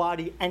physical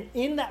body. And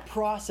in that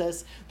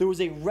process, there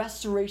was a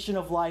restoration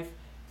of life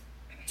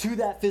to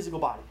that physical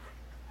body.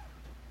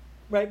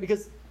 Right?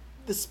 Because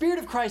the Spirit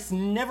of Christ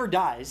never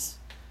dies.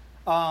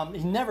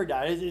 He never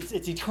dies.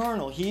 It's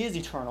eternal. He is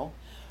eternal.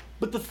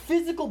 But the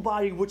physical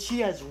body which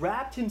he has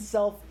wrapped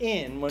himself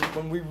in,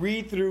 when we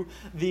read through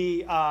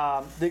the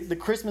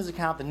Christmas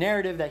account, the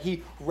narrative that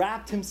he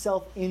wrapped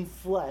himself in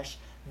flesh,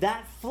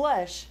 that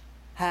flesh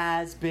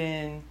has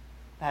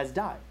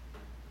died.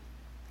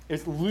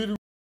 It's literally,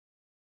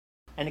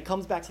 and it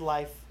comes back to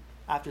life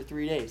after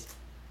 3 days.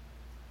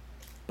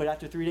 But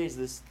after 3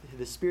 days,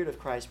 the Spirit of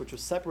Christ, which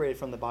was separated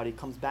from the body,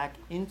 comes back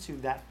into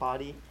that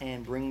body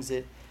and brings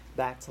it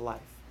back to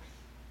life.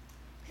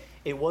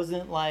 It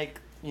wasn't like,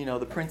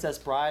 the Princess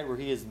Bride where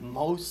he is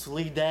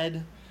mostly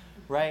dead,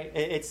 right?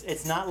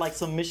 It's not like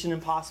some Mission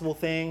Impossible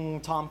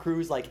thing, Tom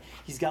Cruise, like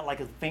he's got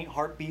like a faint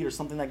heartbeat or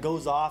something that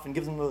goes off and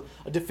gives him a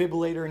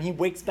defibrillator and he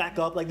wakes back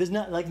up. Like there's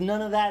not, like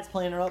none of that's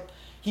playing her up.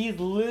 He's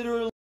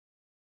literally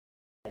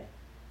dead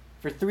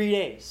for 3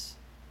 days.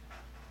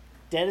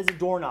 Dead as a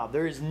doorknob.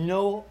 There is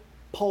no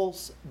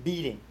pulse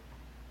beating.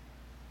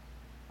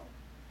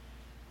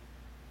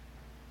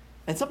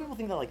 And some people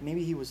think that like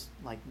maybe he was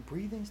like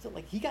breathing still.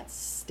 Like he got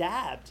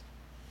stabbed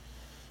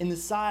in the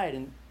side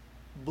and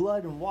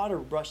blood and water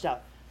rushed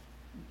out.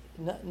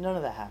 None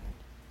of that happened.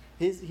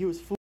 He was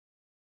full.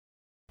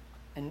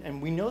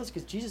 And we know this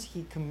because Jesus,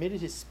 he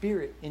committed his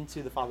spirit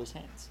into the Father's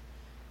hands.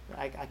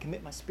 I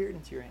commit my spirit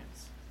into your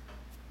hands.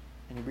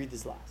 And he breathed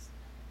his last.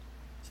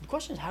 So the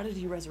question is, how did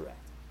he resurrect?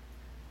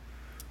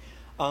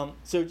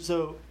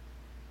 So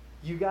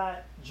you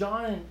got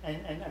John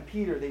and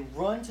Peter, they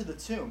run to the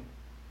tomb.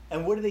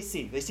 And what do they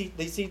see? They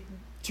see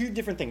 2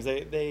 different things.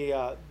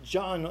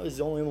 John is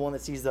the only one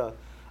that sees the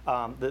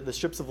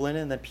strips of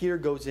linen, and then Peter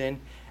goes in,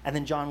 and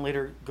then John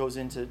later goes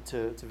in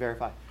to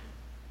verify.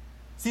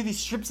 See these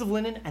strips of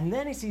linen, and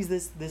then he sees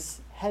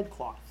this head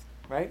cloth,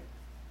 right?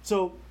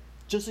 So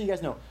just so you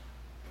guys know,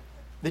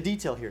 the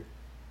detail here.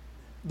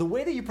 The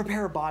way that you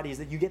prepare a body is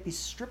that you get these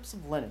strips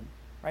of linen,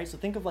 right? So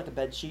think of like a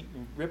bed sheet,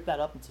 you rip that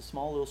up into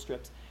small little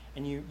strips,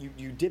 and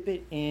you dip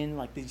it in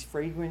like these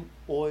fragrant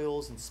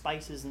oils and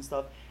spices and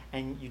stuff,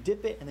 and you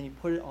dip it and then you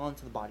put it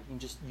onto the body. You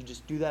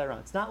just do that around.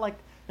 It's not like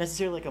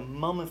necessarily like a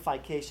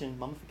mummification,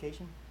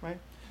 right?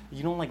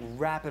 You don't like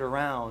wrap it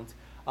around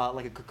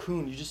like a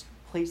cocoon. You just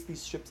place these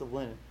strips of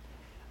linen.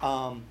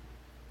 But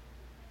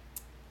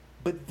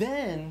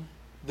then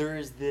there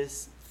is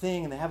this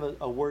thing, and they have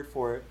a word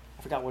for it.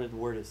 I forgot what the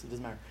word is. It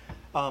doesn't matter.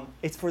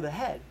 It's for the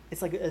head.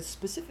 It's like a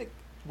specific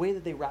way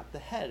that they wrap the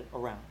head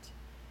around.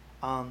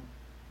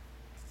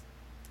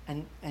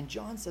 And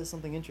John says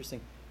something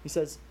interesting. He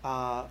says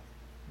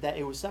that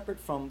it was separate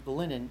from the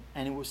linen,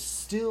 and it was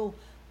still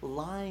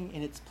lying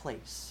in its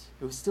place.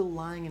 It was still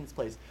lying in its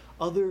place.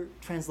 Other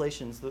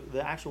translations,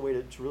 the actual way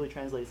to really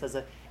translate it says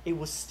that it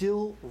was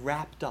still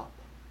wrapped up.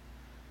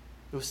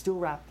 It was still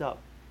wrapped up.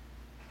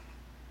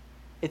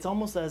 It's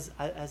almost as,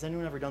 has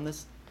anyone ever done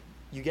this?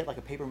 You get like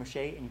a paper mache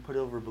and you put it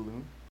over a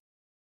balloon.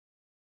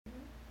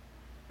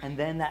 And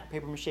then that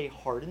paper mache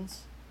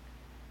hardens.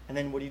 And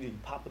then what do? You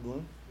pop the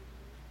balloon.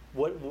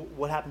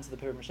 What happens to the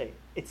paper mache?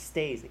 It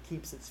stays. It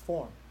keeps its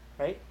form,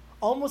 right?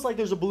 Almost like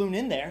there's a balloon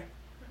in there,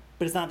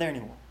 but it's not there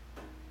anymore.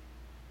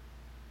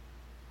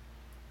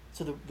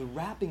 So the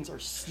wrappings are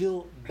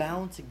still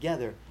bound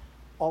together,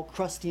 all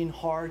crusty and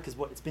hard, because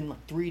it's been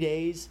like 3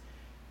 days,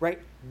 right?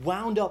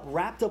 Wound up,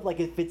 wrapped up like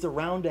if it's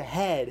around a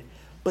head,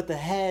 but the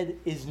head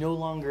is no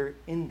longer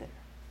in there.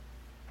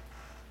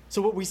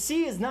 So what we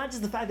see is not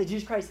just the fact that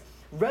Jesus Christ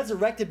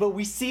resurrected, but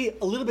we see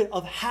a little bit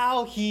of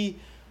how he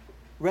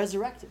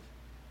resurrected.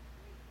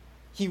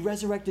 He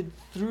resurrected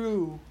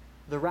through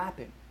the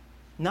wrapping.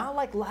 Not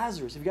like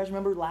Lazarus. If you guys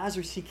remember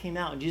Lazarus, he came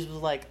out and Jesus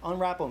was like,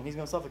 unwrap him, he's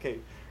going to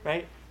suffocate,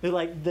 right? They're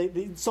like,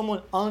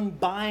 someone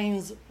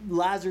unbinds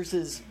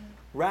Lazarus's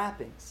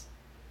wrappings.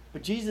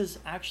 But Jesus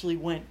actually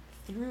went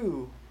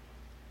through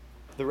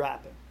the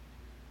wrapping.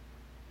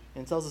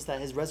 And it tells us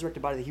that his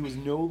resurrected body, that he was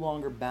no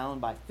longer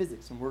bound by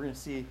physics. And we're going to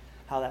see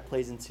how that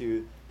plays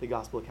into the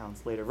gospel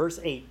accounts later. Verse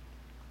 8.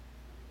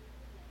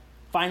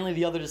 Finally,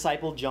 the other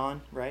disciple,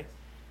 John, right,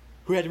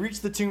 who had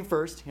reached the tomb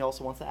first, he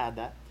also wants to add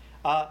that,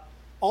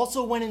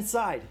 also went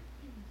inside.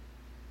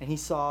 And he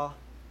saw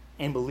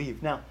and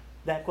believed. Now,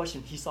 that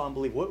question, he saw and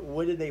believed.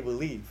 What did they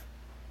believe?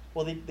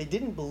 Well, they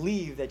didn't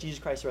believe that Jesus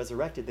Christ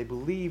resurrected. They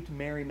believed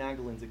Mary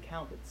Magdalene's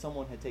account that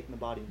someone had taken the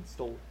body and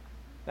stole it.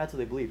 That's what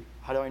they believed.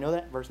 How do I know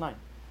that? Verse 9.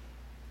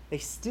 They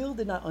still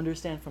did not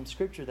understand from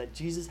Scripture that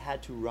Jesus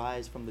had to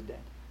rise from the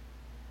dead.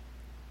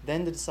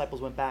 Then the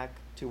disciples went back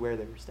to where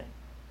they were staying.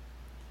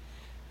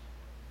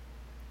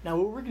 Now,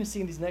 what we're going to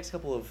see in these next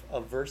couple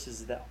of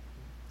verses is that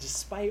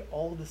despite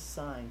all the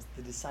signs,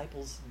 the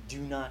disciples do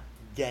not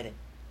get it,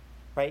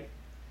 right?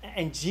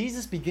 And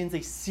Jesus begins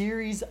a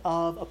series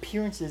of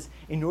appearances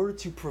in order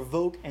to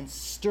provoke and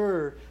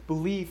stir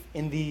belief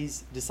in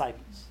these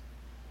disciples.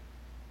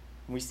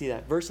 And we see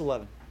that. Verse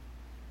 11.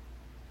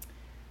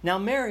 Now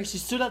Mary, she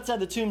stood outside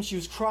the tomb, she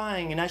was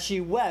crying, and as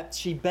she wept,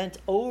 she bent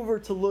over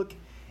to look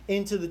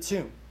into the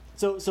tomb.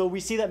 So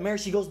we see that Mary,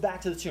 she goes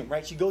back to the tomb,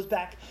 right? She goes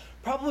back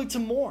probably to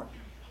mourn.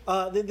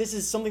 This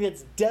is something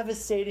that's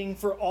devastating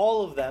for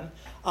all of them.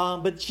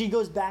 But she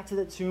goes back to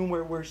the tomb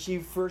where she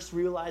first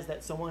realized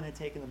that someone had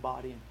taken the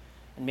body.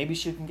 And maybe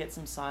she can get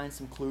some signs,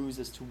 some clues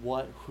as to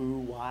what, who,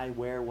 why,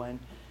 where, when.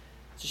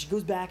 So she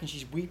goes back and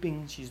she's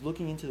weeping. She's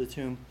looking into the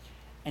tomb.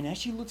 And as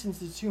she looks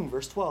into the tomb,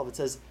 verse 12, it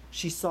says,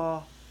 she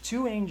saw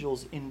 2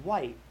 angels in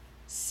white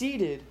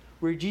seated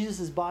where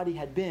Jesus' body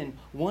had been,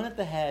 one at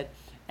the head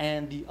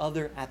and the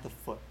other at the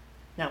foot.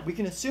 Now, we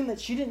can assume that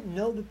she didn't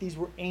know that these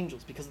were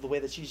angels because of the way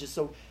that she's just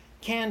so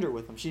candor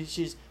with them.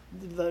 She's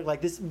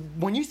like this.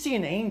 When you see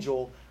an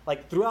angel,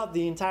 like throughout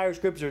the entire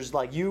scriptures,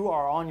 like you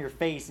are on your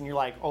face and you're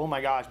like, oh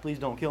my gosh, please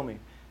don't kill me.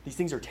 These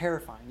things are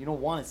terrifying. You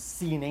don't want to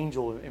see an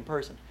angel in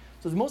person.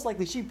 So it's most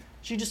likely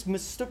she just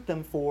mistook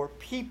them for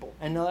people.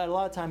 And a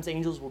lot of times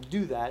angels will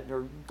do that.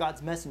 They're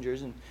God's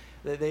messengers, and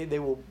they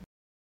will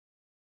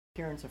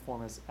appearance and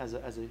form as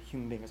a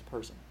human being, as a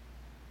person.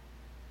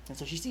 And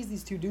so she sees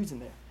these 2 dudes in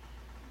there.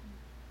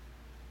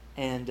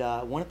 And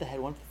one at the head,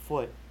 one at the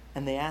foot.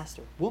 And they asked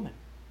her, woman,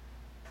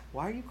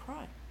 why are you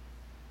crying?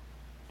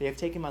 They have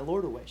taken my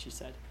Lord away, she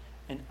said,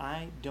 and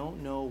I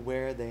don't know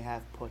where they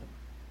have put him.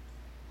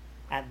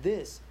 At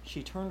this,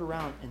 she turned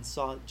around and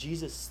saw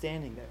Jesus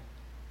standing there,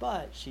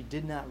 but she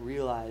did not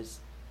realize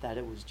that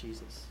it was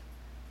Jesus.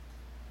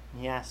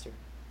 And he asked her,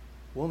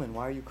 woman,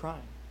 why are you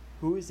crying?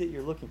 Who is it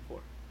you're looking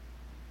for?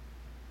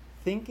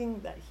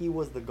 Thinking that he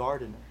was the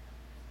gardener,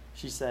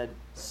 she said,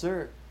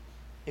 sir,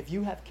 if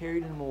you have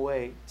carried him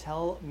away,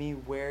 tell me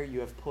where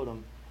you have put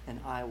him, and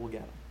I will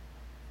get him.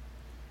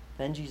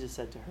 Then Jesus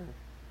said to her,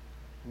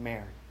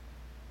 Mary.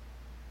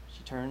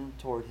 She turned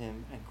toward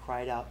him and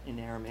cried out in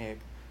Aramaic,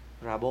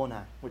 Rabboni,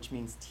 which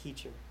means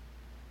teacher.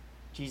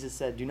 Jesus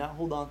said, do not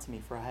hold on to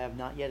me, for I have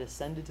not yet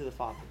ascended to the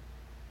Father.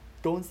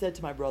 Go instead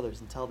to my brothers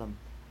and tell them,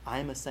 I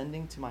am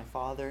ascending to my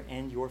Father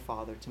and your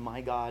Father, to my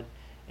God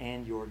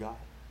and your God.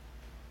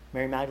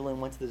 Mary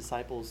Magdalene went to the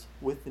disciples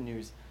with the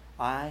news,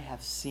 I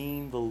have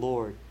seen the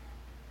Lord.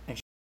 And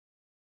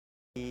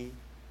he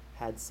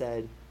had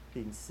said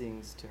these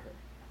things to her.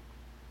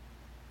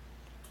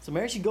 So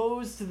Mary, she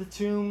goes to the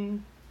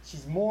tomb.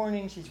 She's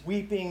mourning. She's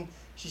weeping.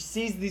 She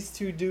sees these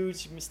 2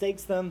 dudes. She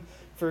mistakes them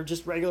for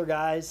just regular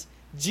guys.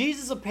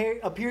 Jesus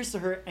appears to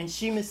her, and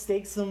she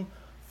mistakes him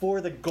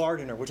for the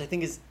gardener, which I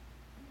think is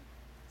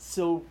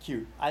so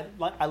cute.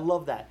 I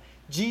love that.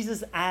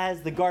 Jesus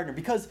as the gardener,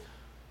 because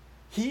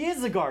he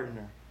is the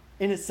gardener.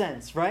 in a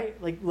sense, right?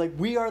 Like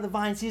we are the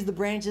vines, he's the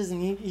branches,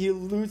 and he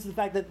alludes to the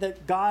fact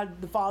that God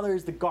the Father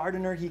is the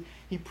gardener.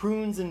 He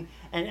prunes and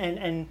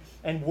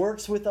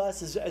works with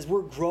us as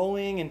we're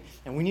growing,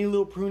 and we need a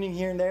little pruning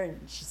here and there, and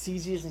she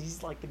sees Jesus and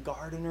he's like the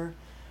gardener.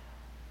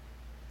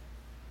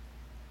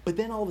 But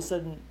then all of a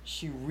sudden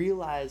she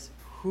realized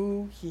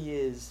who he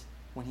is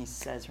when he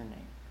says her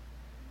name.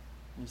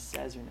 When he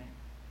says her name.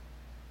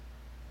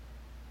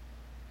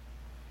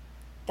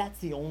 That's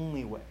the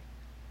only way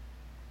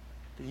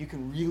that you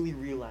can really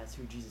realize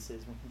who Jesus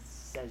is, when he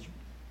says your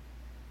name.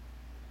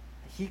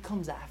 He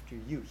comes after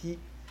you.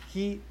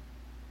 He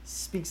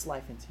speaks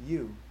life into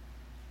you.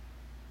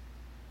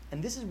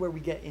 And this is where we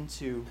get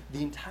into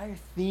the entire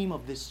theme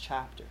of this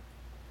chapter,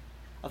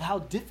 of how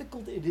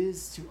difficult it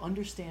is to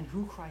understand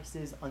who Christ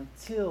is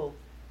until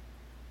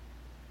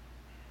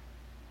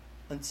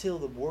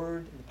the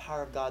Word and the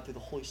power of God through the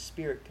Holy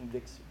Spirit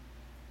convicts you.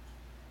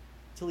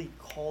 Until he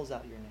calls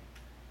out your name.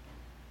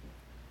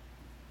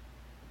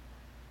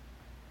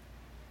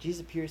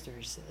 Jesus appears to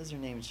her, says her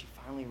name, and she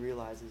finally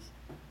realizes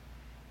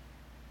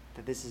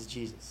that this is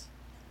Jesus.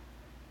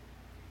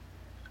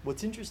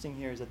 What's interesting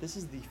here is that this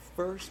is the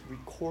first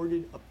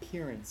recorded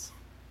appearance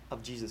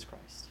of Jesus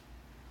Christ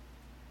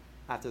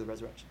after the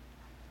resurrection.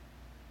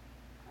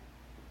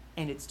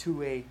 And it's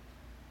to a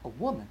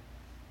woman.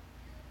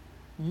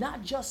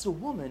 Not just a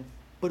woman,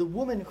 but a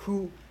woman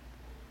who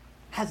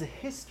has a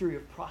history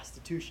of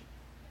prostitution.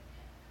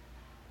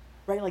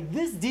 Right? Like,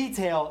 this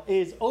detail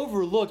is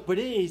overlooked, but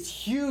it is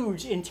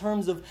huge in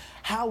terms of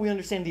how we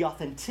understand the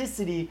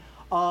authenticity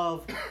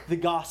of the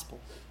gospel.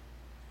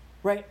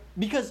 Right?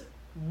 Because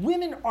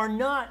women are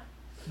not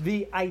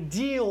the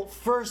ideal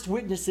first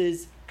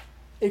witnesses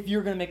if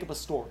you're going to make up a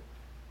story.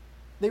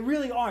 They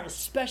really aren't,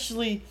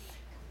 especially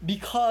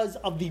because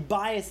of the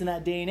bias in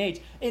that day and age.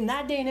 In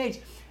that day and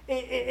age,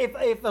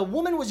 if a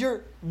woman was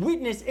your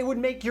witness, it would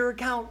make your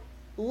account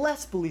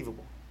less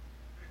believable.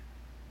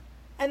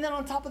 And then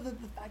on top of the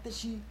fact that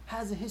she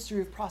has a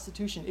history of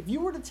prostitution, if you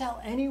were to tell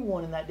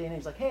anyone in that day and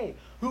age, like, hey,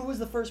 who was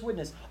the first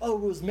witness? Oh,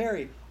 it was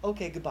Mary.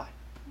 Okay, goodbye.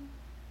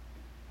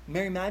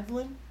 Mary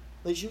Magdalene?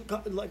 Like, she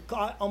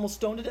got almost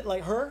stoned to it,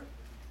 like her?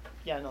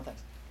 Yeah, no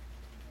thanks.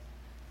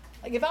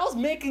 Like, if I was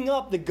making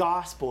up the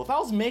gospel, if I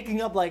was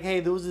making up, like, hey,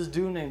 there was this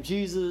dude named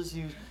Jesus,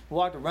 he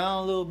walked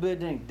around a little bit,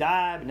 then he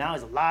died, but now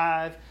he's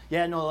alive.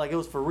 Yeah, no, like, it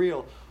was for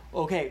real.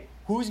 Okay,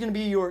 who's going to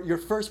be your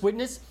first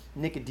witness?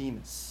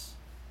 Nicodemus.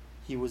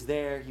 He was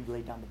there, he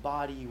laid down the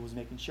body, he was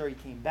making sure he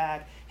came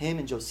back. Him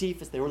and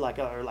Josephus, they were like,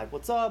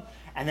 what's up?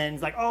 And then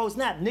it's like, oh,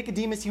 snap,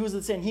 Nicodemus, he was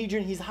the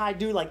Sanhedrin, he's a high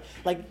dude. Like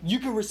you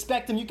can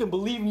respect him, you can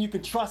believe him, you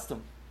can trust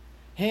him.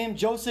 Him,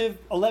 Joseph,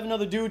 11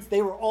 other dudes,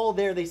 they were all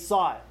there, they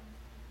saw it.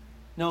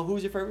 No,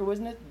 who's your favorite,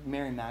 wasn't it?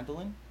 Mary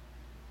Magdalene?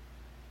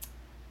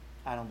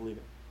 I don't believe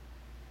it.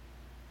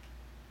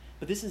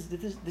 But this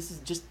is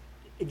just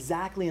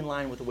exactly in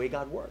line with the way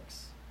God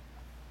works.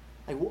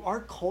 Like, our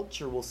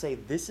culture will say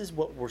this is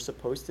what we're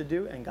supposed to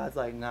do, and God's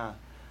like, nah,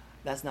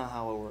 that's not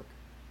how it works.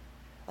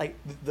 Like,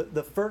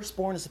 the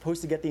firstborn is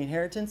supposed to get the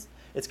inheritance,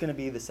 it's going to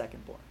be the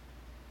secondborn.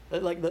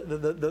 Like,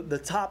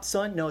 the top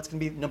son, no, it's going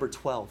to be number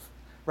 12,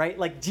 right?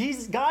 Like,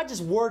 God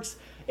just works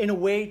in a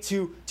way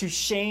to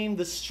shame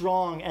the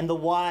strong and the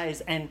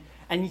wise, and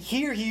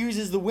here he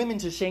uses the women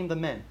to shame the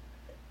men.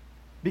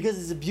 Because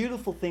it's a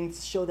beautiful thing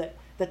to show that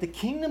the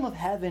kingdom of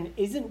heaven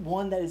isn't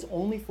one that is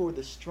only for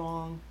the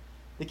strong.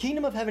 The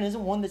kingdom of heaven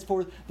isn't one that's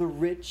for the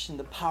rich and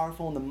the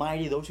powerful and the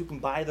mighty, those who can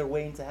buy their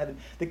way into heaven.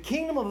 The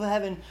kingdom of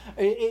heaven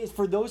is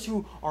for those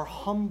who are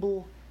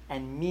humble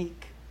and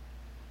meek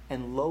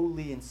and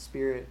lowly in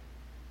spirit,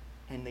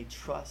 and they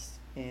trust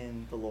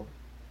in the Lord.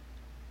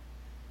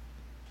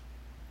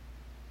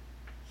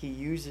 He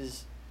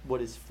uses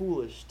what is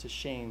foolish to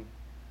shame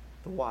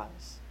the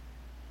wise.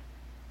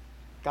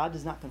 God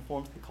does not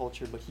conform to the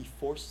culture, but he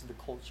forces the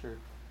culture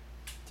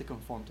to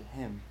conform to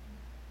him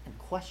and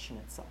question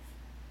itself.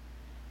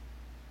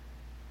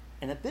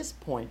 And at this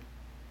point,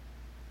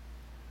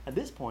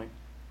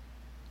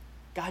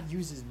 God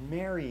uses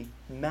Mary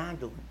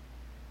Magdalene,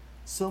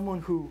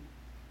 someone who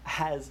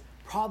has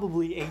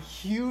probably a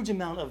huge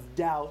amount of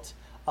doubt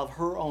of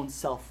her own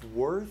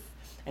self-worth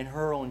and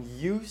her own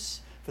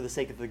use for the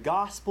sake of the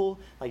gospel.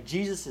 Like,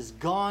 Jesus is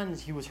gone,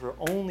 he was her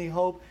only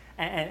hope,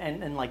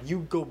 and like,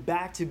 you go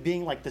back to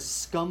being like the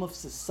scum of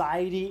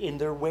society in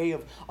their way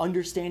of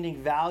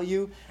understanding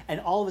value, and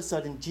all of a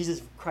sudden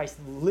Jesus Christ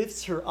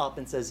lifts her up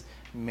and says,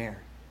 Mary,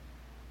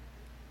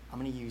 I'm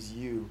going to use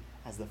you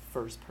as the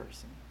first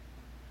person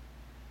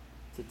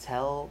to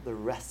tell the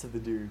rest of the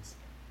dudes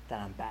that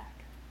I'm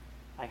back.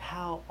 Like,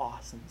 how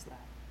awesome is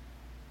that?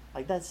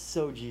 Like, that's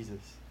so Jesus.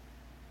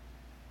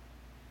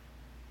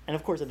 And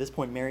of course, at this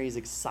point, Mary is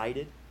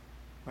excited,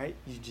 right?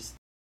 You just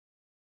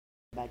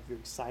back, you're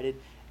excited,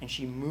 and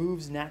she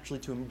moves naturally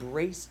to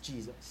embrace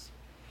Jesus.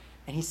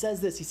 And he says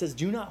this, he says,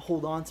 do not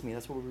hold on to me.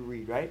 That's what we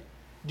read, right?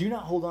 Do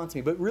not hold on to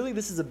me. But really,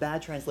 this is a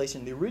bad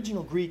translation. The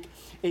original Greek,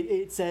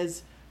 it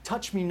says,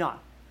 touch me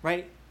not,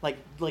 right? Like,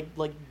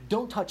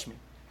 don't touch me.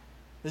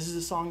 This is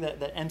a song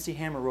that MC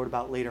Hammer wrote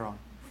about later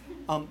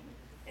on.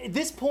 At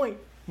this point,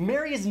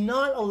 Mary is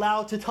not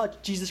allowed to touch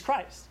Jesus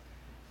Christ.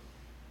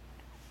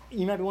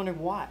 You might be wondering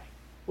why.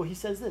 Well, he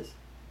says this,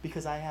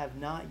 because I have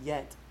not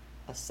yet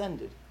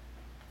ascended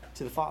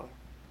to the Father.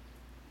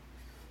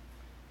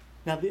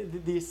 Now,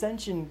 the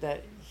ascension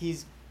that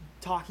he's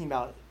talking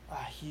about,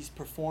 he's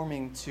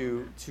performing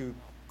to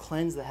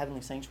cleanse the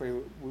heavenly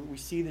sanctuary. We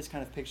see this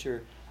kind of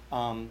picture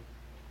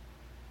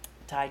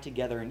tied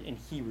together in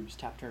Hebrews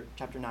chapter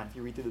 9, if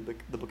you read through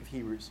the book of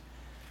Hebrews.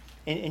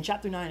 In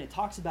chapter 9, it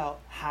talks about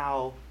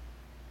how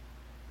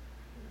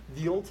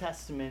the Old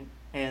Testament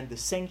and the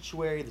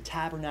sanctuary, the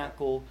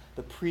tabernacle,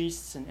 the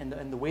priests,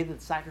 and the way that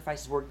the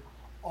sacrifices worked,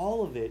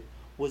 all of it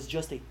was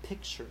just a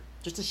picture,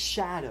 just a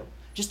shadow,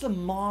 just a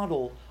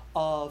model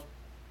of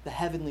the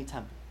heavenly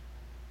temple.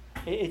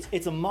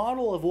 It's a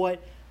model of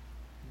what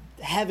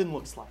heaven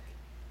looks like.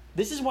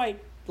 This is why,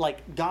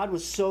 like, God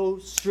was so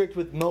strict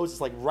with Moses,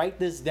 like, write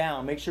this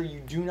down, make sure you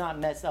do not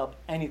mess up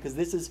any, because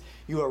this is,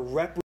 you are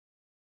representing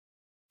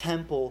the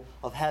temple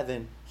of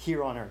heaven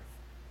here on earth.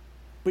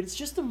 But it's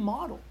just a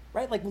model,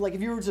 right? Like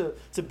if you were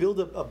to build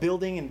a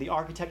building and the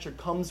architecture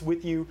comes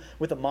with you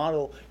with a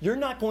model, you're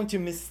not going to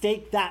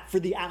mistake that for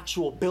the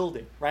actual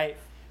building, right?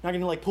 You're not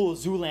going to like pull a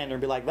Zoolander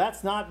and be like,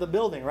 that's not the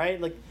building,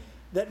 right? Like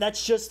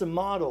that's just a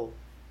model.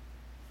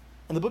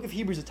 In the book of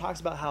Hebrews, it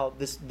talks about how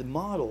the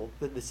model,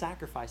 the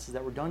sacrifices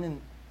that were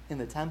done in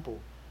the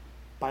temple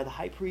by the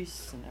high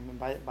priests and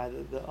by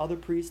the other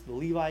priests, the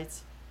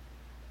Levites,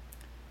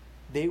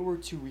 they were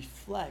to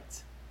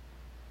reflect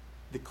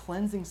the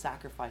cleansing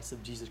sacrifice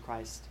of Jesus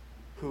Christ,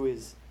 who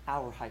is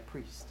our high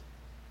priest.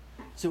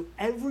 So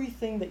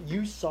everything that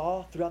you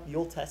saw throughout the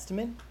Old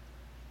Testament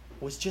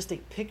was just a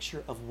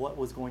picture of what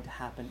was going to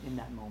happen in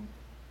that moment.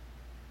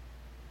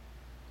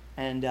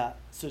 And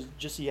so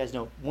just so you guys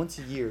know, once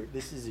a year,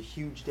 this is a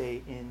huge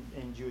day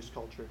in Jewish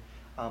culture,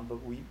 but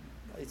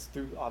it's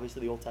through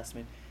obviously the Old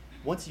Testament.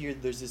 Once a year,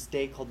 there's this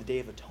day called the Day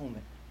of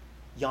Atonement,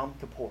 Yom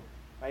Kippur,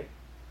 right?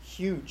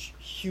 Huge,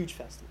 huge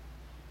festival.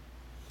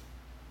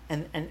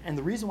 And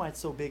the reason why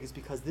it's so big is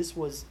because this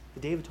was the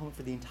Day of Atonement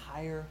for the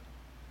entire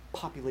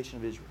population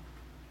of Israel.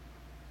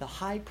 The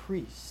high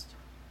priest,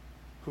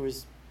 who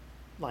is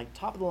like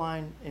top of the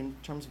line in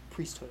terms of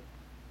priesthood,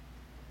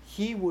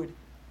 he would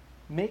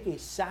make a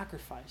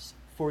sacrifice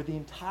for the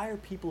entire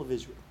people of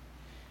Israel.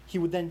 He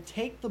would then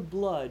take the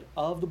blood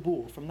of the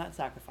bull from that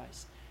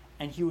sacrifice,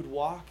 and he would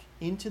walk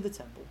into the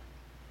temple,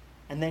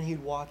 and then he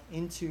would walk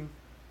into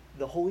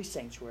the holy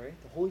sanctuary,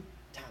 the holy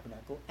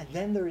tabernacle, and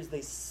then there is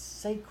this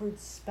sacred,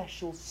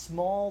 special,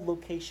 small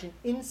location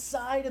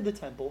inside of the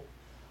temple,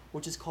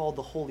 which is called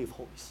the Holy of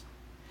Holies.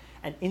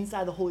 And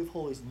inside the Holy of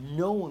Holies,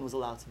 no one was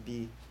allowed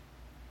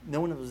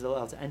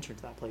to enter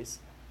into that place.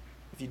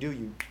 If you do,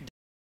 you die.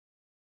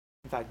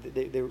 In fact,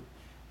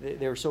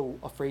 they were so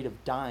afraid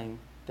of dying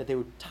that they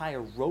would tie a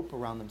rope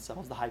around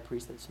themselves, the high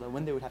priest, so that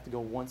when they would have to go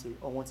once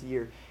a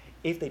year,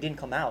 if they didn't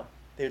come out,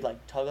 they would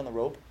like tug on the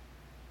rope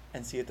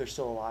and see if they're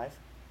still alive.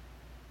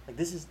 Like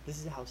this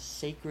is how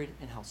sacred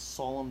and how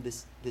solemn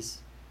this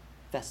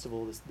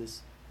festival,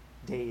 this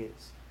day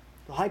is.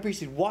 The high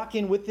priest would walk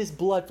in with this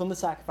blood from the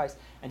sacrifice,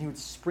 and he would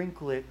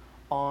sprinkle it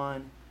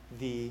on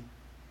the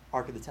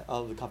Ark of the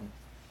Covenant,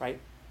 right?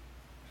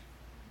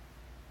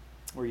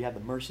 Where you have the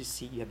mercy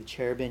seat, you have the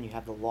cherubim, you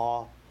have the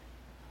law.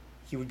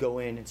 He would go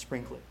in and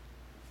sprinkle it.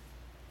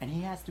 And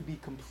he has to be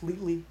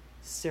completely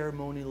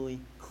ceremonially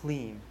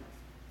clean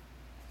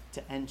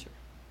to enter.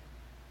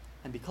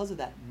 And because of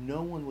that,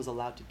 no one was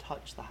allowed to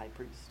touch the high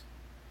priest.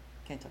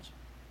 Can't touch him.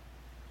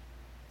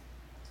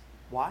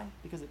 Why?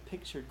 Because it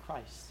pictured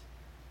Christ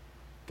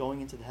going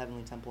into the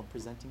heavenly temple and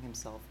presenting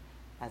himself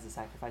as a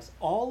sacrifice.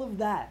 All of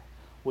that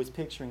was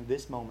picturing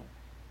this moment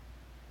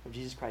of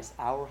Jesus Christ,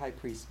 our high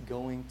priest,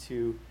 going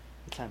to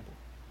the temple.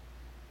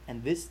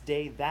 And this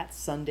day, that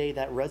Sunday,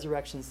 that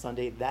Resurrection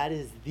Sunday, that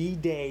is the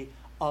day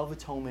of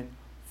atonement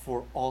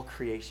for all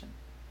creation.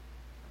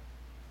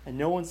 And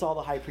no one saw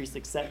the high priest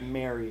except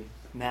Mary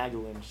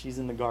Magdalene. She's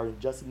in the garden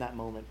just in that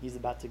moment. He's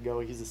about to go.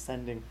 He's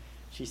ascending.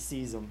 She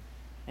sees him.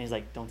 And he's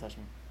like, don't touch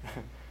me.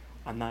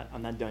 I'm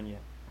not done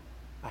yet.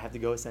 I have to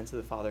go ascend to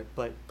the Father.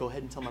 But go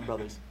ahead and tell my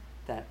brothers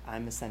that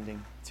I'm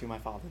ascending to my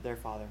Father, their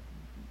Father,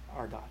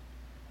 our God.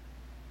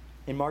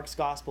 In Mark's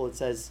Gospel, it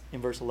says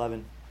in verse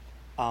 11,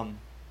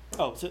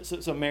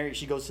 so Mary,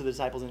 she goes to the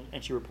disciples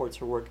and she reports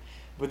her work.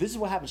 But this is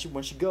what happens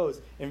when she goes.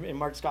 In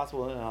Mark's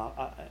Gospel,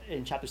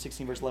 in chapter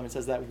 16, verse 11, it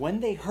says that when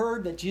they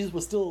heard that Jesus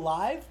was still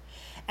alive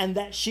and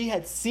that she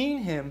had seen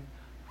him,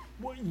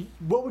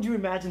 what would you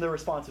imagine their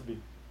response would be?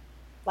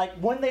 Like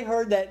when they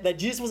heard that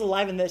Jesus was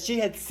alive and that she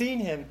had seen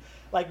him,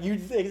 like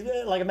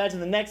imagine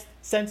the next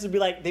sentence would be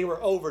like they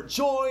were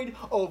overjoyed,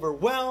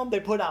 overwhelmed, they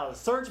put out a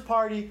search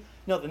party.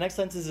 No, the next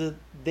sentence is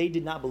they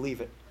did not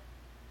believe it.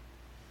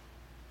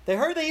 They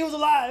heard that he was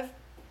alive.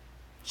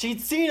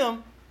 She'd seen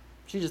him.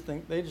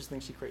 They just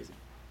think she's crazy.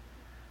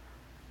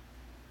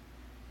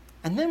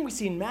 And then we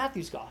see in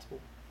Matthew's Gospel,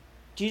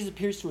 Jesus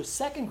appears to a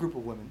second group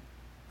of women.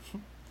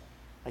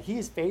 Like he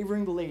is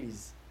favoring the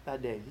ladies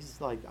that day. He's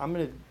like, I'm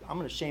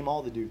gonna shame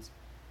all the dudes.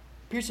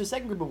 Appears to a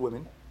second group of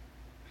women,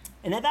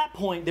 And at that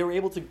point, they were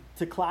able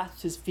to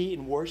clasp his feet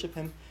and worship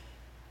him.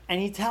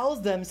 And he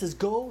tells them, he says,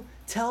 go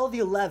tell the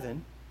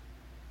 11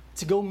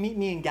 to go meet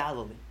me in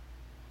Galilee.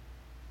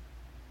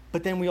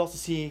 But then we also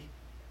see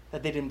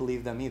that they didn't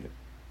believe them either.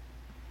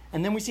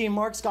 And then we see in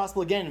Mark's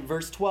gospel again, in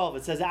verse 12,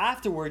 it says,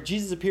 afterward,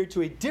 Jesus appeared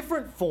to a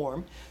different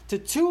form to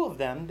two of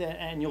them.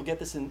 And you'll get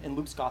this in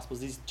Luke's gospels.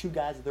 These two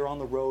guys, they're on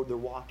the road, they're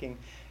walking.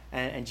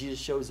 And Jesus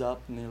shows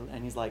up,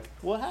 and he's like,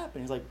 what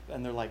happened?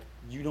 And they're like,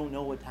 you don't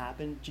know what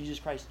happened? Jesus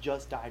Christ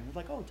just died. And he's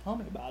like, oh, tell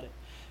me about it.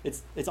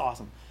 It's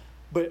awesome.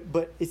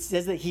 But it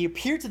says that he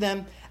appeared to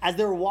them as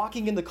they were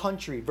walking in the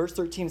country. Verse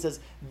 13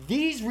 says,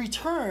 these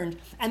returned,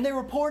 and they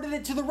reported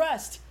it to the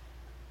rest.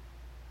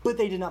 But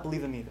they did not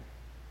believe them either.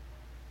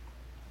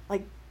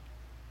 Like,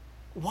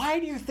 why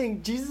do you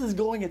think Jesus is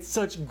going at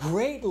such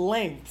great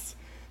lengths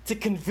to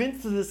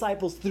convince the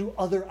disciples through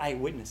other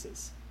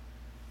eyewitnesses?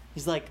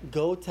 He's like,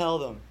 go tell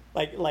them.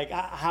 Like,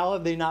 how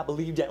have they not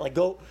believed yet? Like,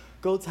 go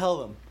tell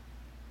them.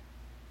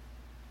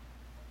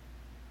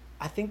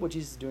 I think what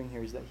Jesus is doing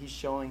here is that he's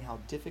showing how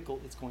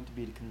difficult it's going to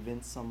be to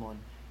convince someone,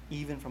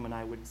 even from an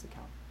eyewitness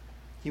account.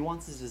 He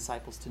wants his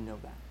disciples to know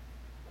that.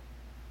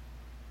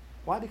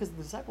 Why? Because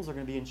the disciples are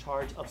going to be in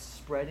charge of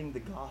spreading the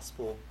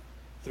gospel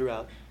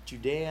throughout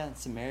Judea and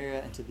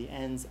Samaria and to the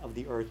ends of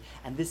the earth.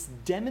 And this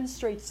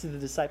demonstrates to the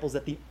disciples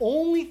that the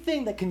only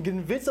thing that can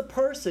convince a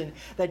person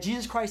that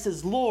Jesus Christ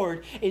is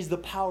Lord is the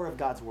power of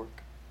God's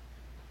work.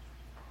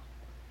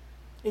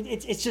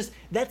 It's just,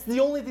 that's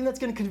the only thing that's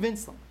going to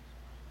convince them.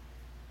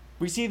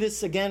 We see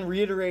this again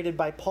reiterated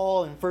by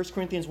Paul in 1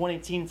 Corinthians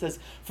 1:18. It says,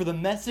 for the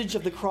message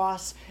of the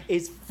cross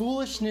is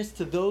foolishness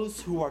to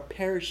those who are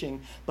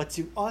perishing, but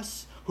to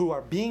us who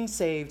are being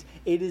saved,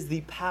 it is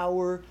the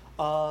power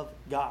of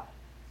God.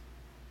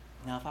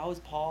 Now, if I was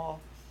Paul,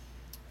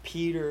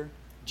 Peter,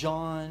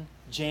 John,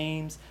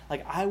 James,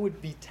 like, I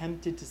would be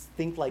tempted to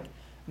think like,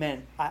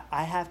 man,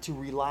 I have to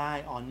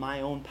rely on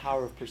my own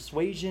power of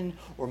persuasion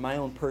or my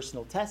own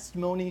personal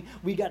testimony.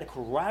 We got to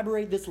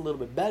corroborate this a little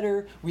bit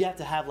better. We have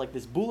to have like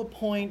this bullet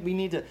point. We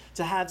need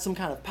to have some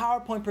kind of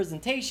PowerPoint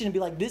presentation and be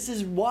like, this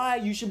is why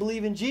you should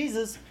believe in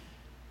Jesus.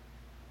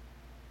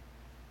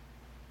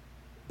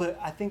 But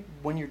I think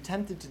when you're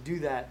tempted to do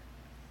that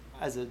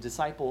as a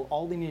disciple,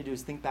 all they need to do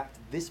is think back to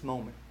this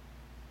moment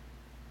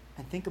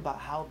and think about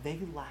how they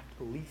lacked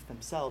belief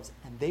themselves,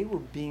 and they were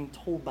being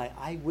told by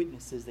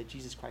eyewitnesses that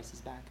Jesus Christ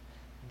is back.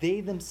 They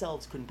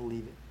themselves couldn't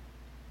believe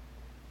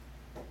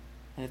it.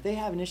 And if they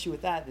have an issue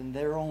with that, then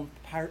their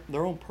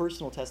own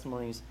personal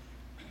testimonies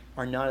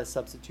are not a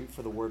substitute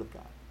for the Word of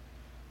God.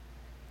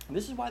 And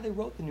this is why they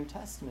wrote the New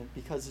Testament,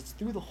 because it's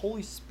through the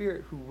Holy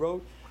Spirit who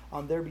wrote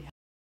on their behalf,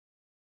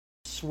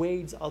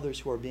 persuades others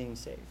who are being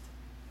saved.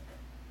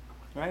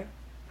 Right?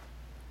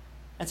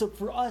 And so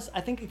for us,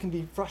 I think it can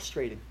be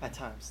frustrating at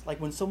times.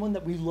 Like when someone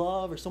that we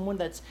love or someone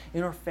that's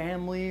in our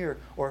family or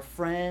a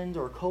friend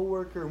or a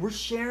coworker, we're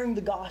sharing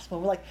the gospel.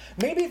 And we're like,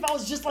 maybe if I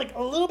was just like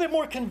a little bit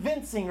more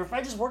convincing, or if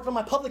I just worked on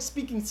my public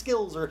speaking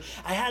skills, or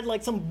I had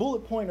like some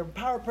bullet point or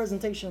power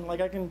presentation,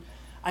 like I can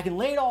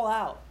lay it all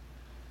out.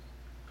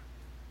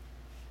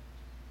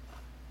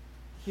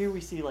 Here we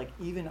see like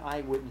even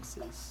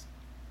eyewitnesses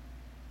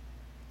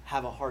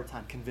have a hard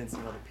time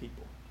convincing other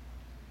people.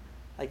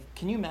 Like,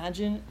 can you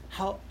imagine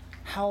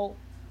how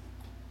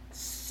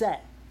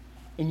set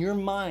in your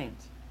mind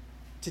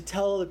to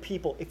tell other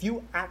people if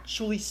you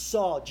actually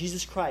saw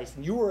Jesus Christ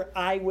and you were an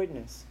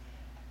eyewitness,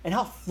 and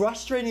how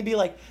frustrating it'd be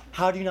like,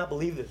 how do you not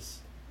believe this?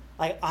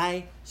 Like,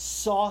 I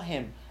saw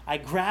him. I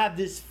grabbed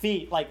his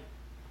feet. Like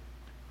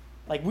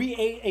we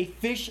ate a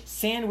fish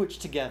sandwich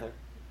together.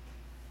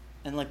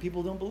 And like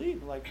people don't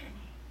believe. Like,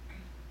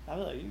 I'd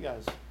be like, you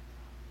guys,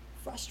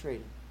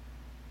 frustrating.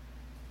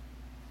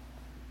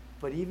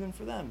 But even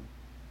for them,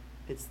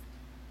 it's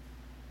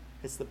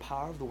the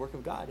power of the work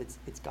of God.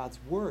 It's God's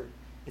word.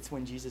 It's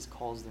when Jesus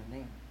calls their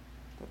name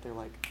that they're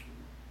like,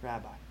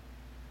 Rabbi.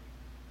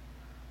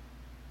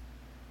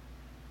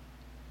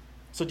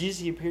 So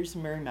Jesus, he appears to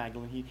Mary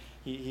Magdalene.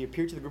 He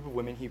appeared to the group of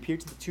women. He appeared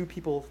to the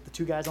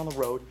two guys on the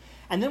road.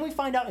 And then we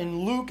find out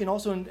in Luke and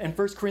also in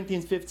 1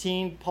 Corinthians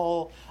 15,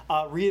 Paul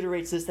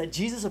reiterates this, that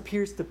Jesus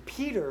appears to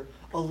Peter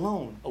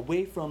alone,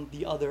 away from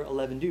the other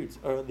 11 dudes,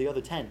 or the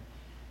other 10.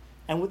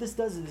 And what this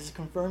does is this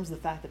confirms the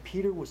fact that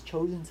Peter was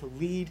chosen to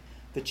lead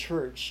the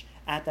church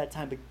at that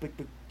time. But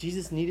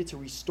Jesus needed to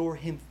restore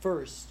him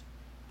first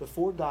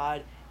before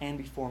God and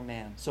before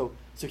man. So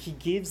he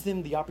gives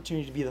them the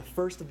opportunity to be the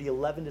first of the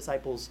 11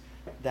 disciples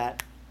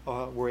that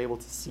were able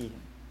to see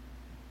him.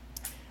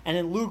 And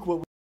in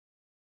Luke,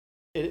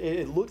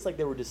 it looks like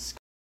they were discouraged.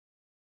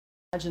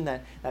 Imagine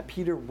that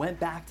Peter went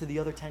back to the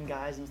other 10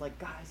 guys and was like,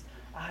 guys,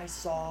 I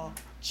saw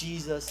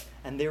Jesus.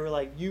 And they were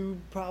like,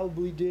 you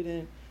probably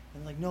didn't.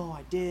 And like, no,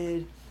 I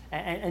did.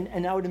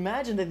 And I would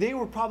imagine that they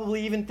were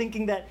probably even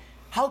thinking that,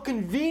 how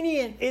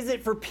convenient is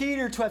it for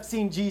Peter to have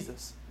seen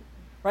Jesus?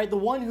 Right? The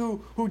one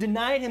who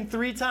denied him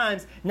 3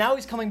 times, now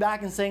he's coming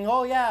back and saying,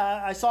 oh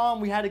yeah, I saw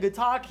him, we had a good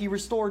talk, he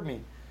restored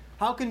me.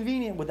 How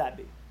convenient would that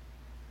be?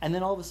 And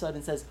then all of a sudden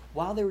it says,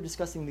 while they were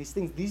discussing these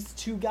things, these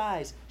 2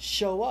 guys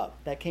show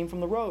up that came from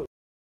the road.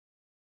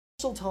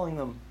 also telling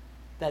them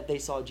that they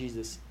saw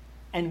Jesus.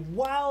 And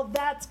while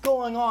that's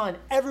going on,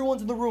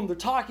 everyone's in the room. They're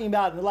talking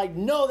about it. They're like,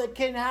 no, that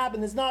can't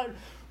happen. It's not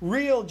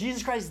real.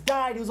 Jesus Christ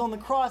died. He was on the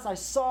cross. I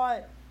saw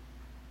it.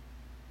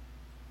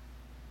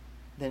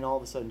 Then all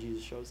of a sudden,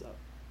 Jesus shows up.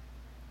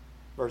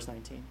 Verse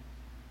 19,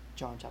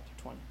 John chapter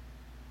 20.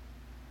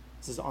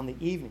 This is on the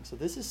evening. So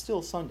this is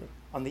still Sunday.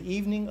 On the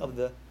evening of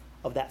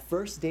that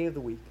first day of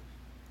the week,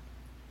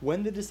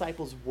 when the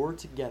disciples were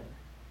together.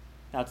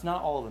 Now, it's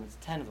not all of them. It's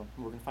 10 of them.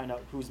 We're going to find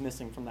out who's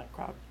missing from that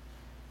crowd.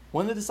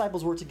 When the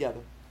disciples were together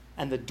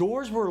and the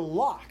doors were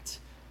locked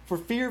for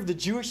fear of the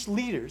Jewish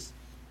leaders,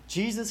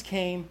 Jesus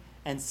came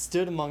and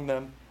stood among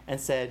them and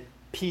said,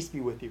 "Peace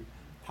be with you."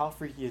 How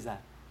freaky is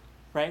that?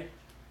 Right?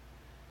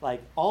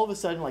 Like, all of a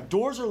sudden, like,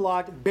 doors are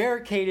locked,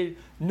 barricaded,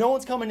 no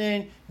one's coming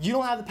in, you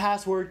don't have the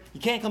password,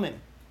 you can't come in.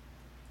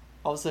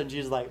 All of a sudden,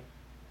 Jesus is like,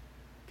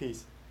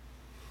 "Peace.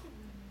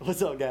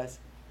 What's up, guys?"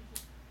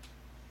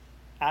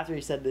 After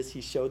he said this,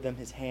 he showed them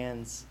his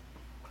hands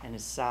and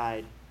his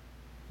side.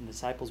 And the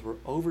disciples were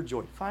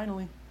overjoyed,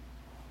 finally,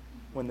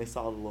 when they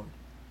saw the Lord.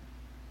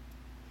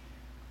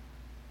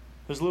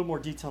 There's a little more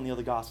detail in the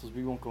other Gospels.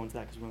 We won't go into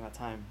that because we don't have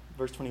time.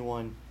 Verse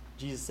 21,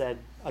 Jesus said,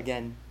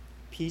 again,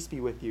 "Peace be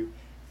with you.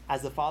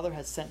 As the Father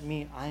has sent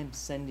me, I am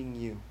sending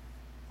you."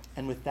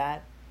 And with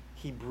that,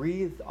 he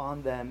breathed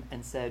on them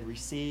and said,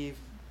 "Receive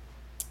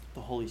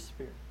the Holy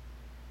Spirit."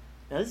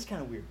 Now, this is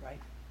kind of weird, right?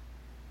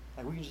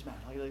 Like, we can just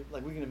imagine,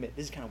 like we can admit,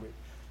 this is kind of weird.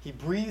 He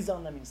breathes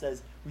on them and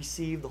says,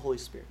 "Receive the Holy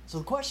Spirit." So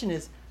the question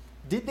is,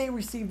 did they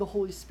receive the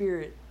Holy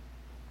Spirit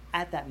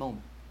at that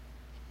moment?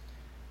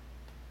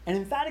 And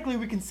emphatically,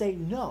 we can say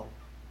no.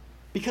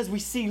 Because we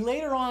see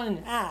later on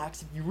in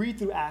Acts, if you read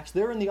through Acts,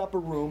 they're in the upper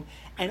room,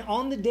 and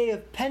on the day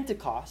of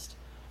Pentecost,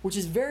 which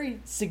is very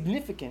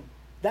significant,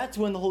 that's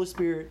when the Holy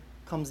Spirit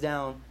comes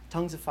down,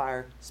 tongues of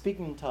fire,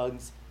 speaking in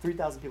tongues,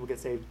 3,000 people get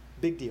saved.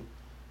 Big deal.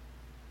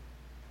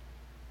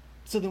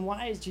 So then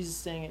why is Jesus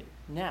saying it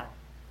now?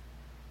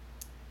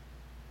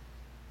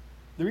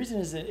 The reason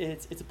is that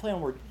it's a play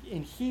on word.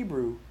 In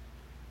Hebrew,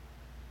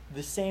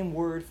 the same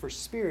word for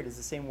spirit is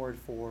the same word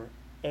for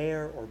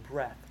air or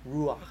breath,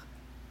 ruach.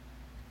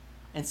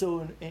 And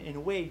so in a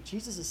way,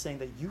 Jesus is saying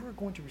that you are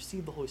going to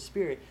receive the Holy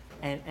Spirit,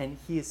 and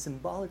he is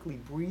symbolically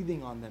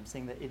breathing on them,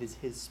 saying that it is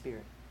his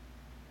Spirit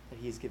that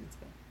he has given to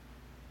them.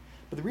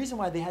 But the reason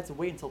why they had to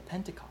wait until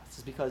Pentecost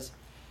is because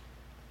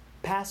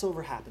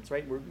Passover happens,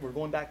 right? We're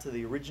going back to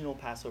the original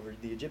Passover.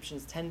 The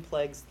Egyptians, 10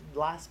 plagues,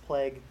 last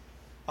plague,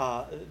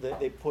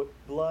 they put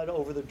blood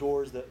over the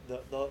doors.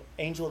 The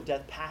angel of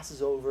death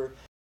passes over.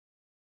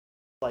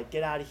 Like,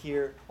 get out of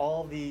here.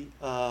 All the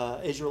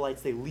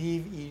Israelites, they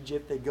leave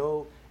Egypt. They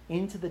go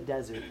into the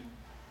desert.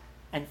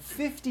 And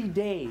 50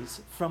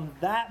 days from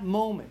that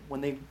moment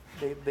when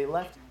they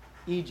left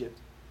Egypt,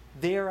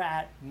 they're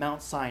at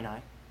Mount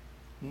Sinai.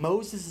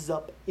 Moses is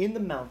up in the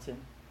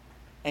mountain,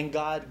 and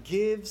God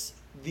gives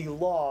the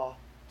law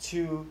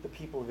to the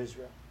people of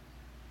Israel.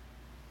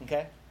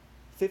 Okay?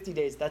 50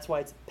 days, that's why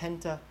it's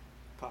Pentecost.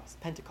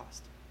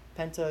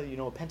 Penta, you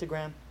know, a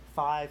pentagram,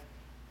 5,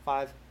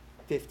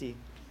 50.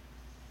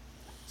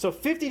 So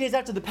 50 days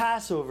after the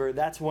Passover,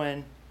 that's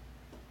when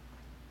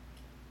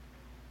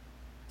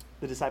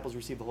the disciples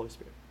received the Holy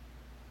Spirit.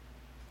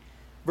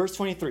 Verse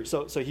 23.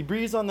 So he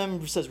breathes on them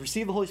and says,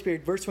 "Receive the Holy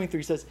Spirit." Verse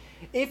 23 says,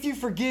 "If you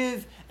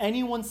forgive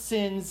anyone's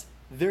sins,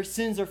 their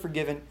sins are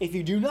forgiven. If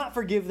you do not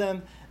forgive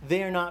them,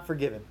 they are not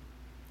forgiven."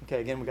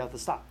 Okay, again, we got to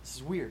stop. This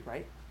is weird,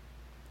 right?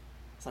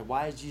 It's like,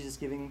 why is Jesus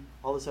giving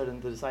all of a sudden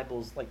the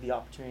disciples like the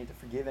opportunity to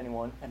forgive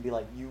anyone and be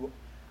like,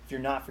 if you're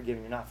not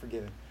forgiven, you're not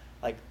forgiven.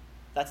 Like,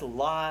 that's a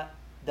lot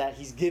that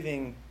he's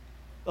giving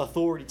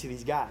authority to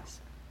these guys.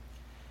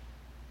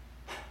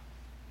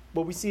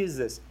 What we see is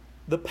this.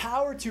 The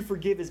power to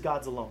forgive is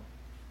God's alone.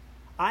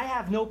 I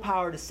have no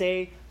power to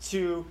say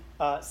to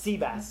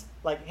Seabass,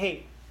 like,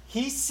 hey,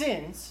 he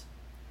sins,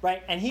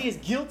 right? And he is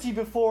guilty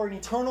before an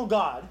eternal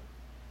God.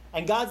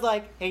 And God's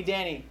like, hey,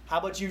 Danny, how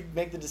about you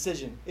make the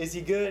decision? Is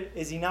he good?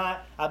 Is he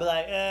not? I'll be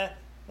like,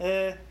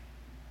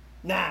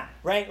 nah,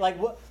 right? Like,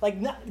 what?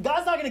 Like,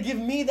 God's not going to give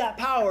me that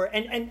power.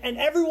 And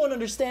everyone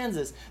understands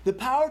this. The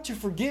power to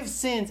forgive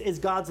sins is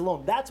God's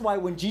alone. That's why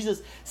when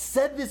Jesus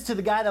said this to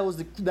the guy that was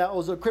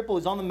a cripple,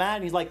 he's on the mat,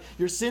 and he's like,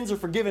 your sins are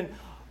forgiven.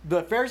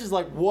 The Pharisees are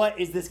like, what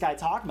is this guy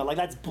talking about? Like,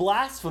 that's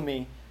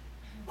blasphemy.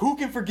 Who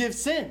can forgive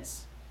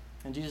sins?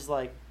 And Jesus is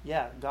like,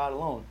 yeah, God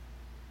alone.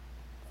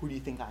 Who do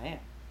you think I am?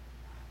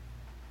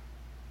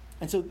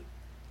 And so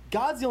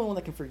God's the only one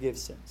that can forgive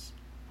sins.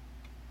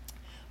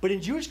 But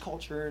in Jewish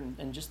culture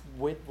and just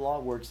the way the law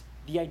works,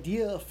 the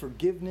idea of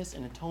forgiveness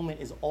and atonement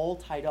is all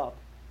tied up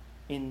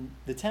in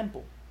the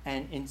temple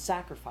and in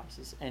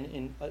sacrifices and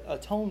in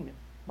atonement,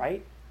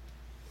 right?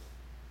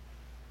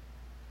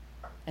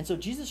 And so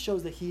Jesus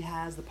shows that he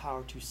has the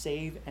power to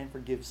save and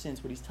forgive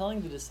sins. What he's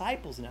telling the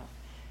disciples now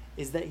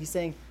is that he's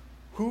saying,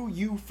 who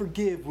you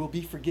forgive will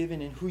be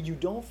forgiven, and who you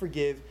don't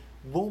forgive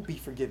won't be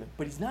forgiven.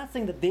 But he's not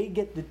saying that they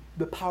get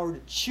the power to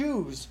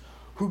choose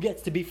who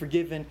gets to be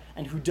forgiven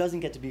and who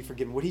doesn't get to be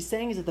forgiven. What he's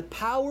saying is that the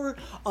power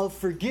of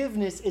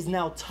forgiveness is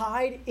now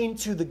tied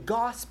into the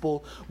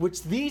gospel,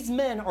 which these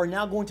men are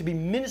now going to be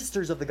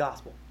ministers of the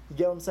gospel. You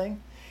get what I'm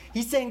saying?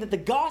 He's saying that the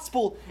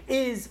gospel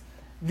is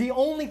the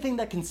only thing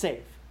that can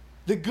save.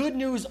 The good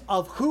news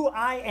of who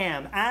I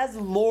am as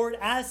Lord,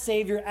 as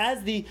Savior,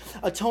 as the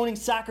atoning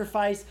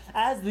sacrifice,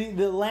 as the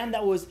lamb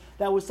that was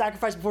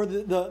sacrificed before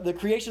the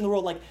creation of the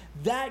world. Like,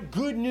 that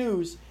good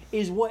news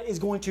is what is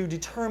going to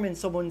determine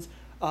someone's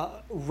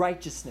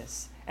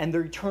righteousness and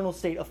their eternal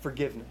state of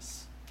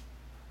forgiveness.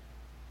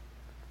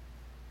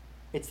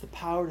 It's the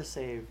power to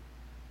save,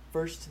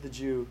 first to the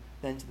Jew,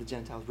 then to the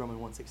Gentiles,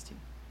 Romans 1:16.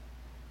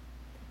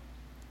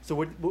 So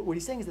what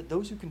he's saying is that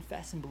those who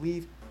confess and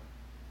believe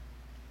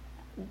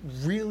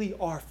really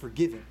are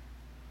forgiven.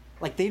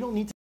 Like, they don't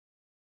need to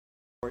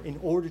in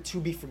order to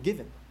be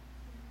forgiven.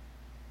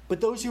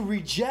 But those who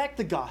reject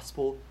the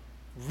gospel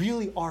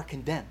really are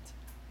condemned.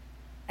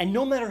 And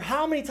no matter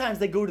how many times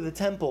they go to the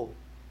temple,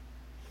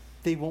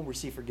 they won't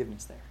receive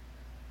forgiveness there.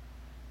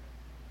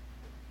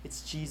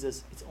 It's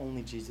Jesus. It's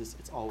only Jesus.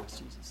 It's always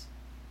Jesus.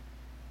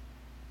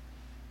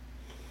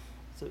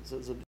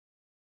 So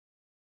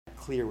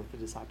clear with the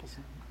disciples.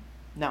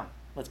 Now,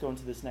 let's go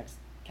into this next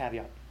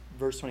caveat.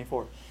 Verse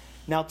 24.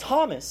 Now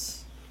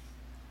Thomas,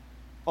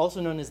 also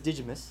known as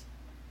Didymus,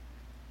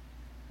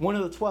 one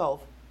of the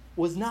 12,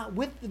 was not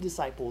with the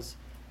disciples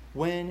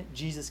when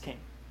Jesus came.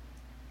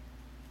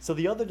 So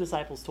the other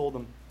disciples told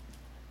him,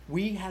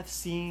 we have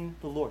seen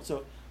the Lord.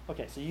 So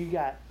you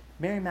got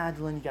Mary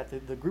Magdalene, you got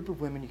the group of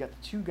women, you got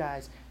the 2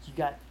 guys, you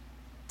got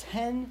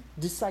 10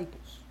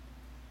 disciples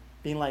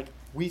being like,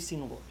 we've seen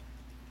the Lord.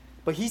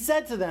 But he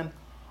said to them,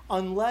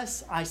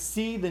 unless I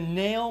see the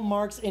nail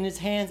marks in his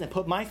hands and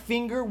put my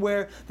finger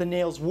where the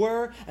nails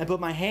were and put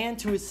my hand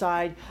to his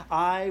side,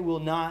 I will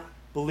not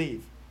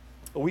believe.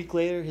 A week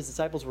later, his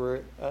disciples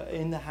were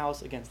in the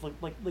house again.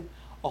 Like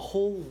a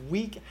whole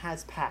week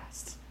has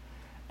passed,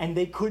 and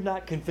they could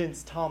not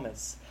convince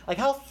Thomas. Like,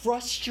 how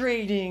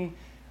frustrating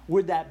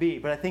would that be?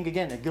 But I think,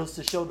 again, it goes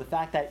to show the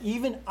fact that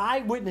even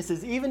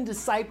eyewitnesses, even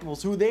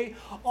disciples, who they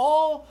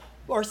all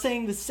are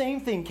saying the same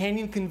thing, can't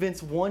even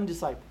convince one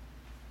disciple.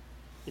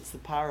 It's the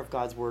power of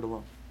God's word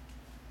alone.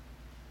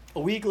 A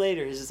week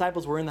later, his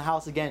disciples were in the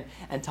house again,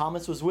 and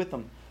Thomas was with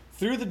them.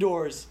 Through the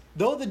doors,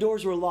 though the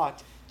doors were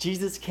locked,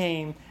 Jesus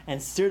came and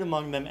stood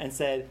among them and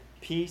said,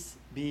 peace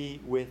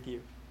be with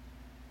you.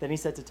 Then he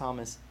said to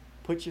Thomas,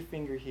 put your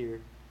finger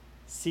here,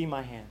 see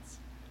my hands.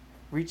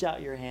 Reach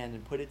out your hand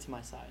and put it to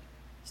my side.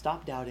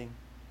 Stop doubting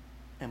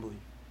and believe.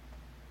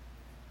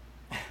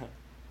 I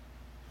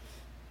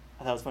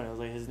thought it was funny. I was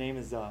like, his name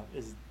is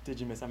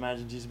Didymus. I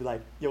imagine Jesus would be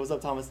like, yo, what's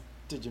up, Thomas?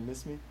 Did you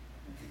miss me?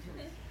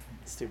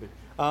 Stupid.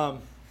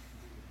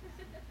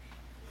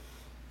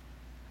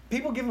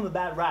 People give him a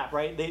bad rap,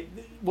 right?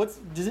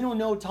 Does anyone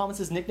know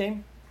Thomas's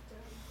nickname?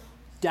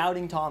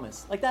 Doubting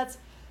Thomas. Like, that's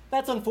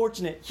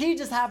unfortunate. He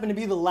just happened to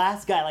be the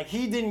last guy. Like,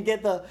 he didn't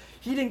get the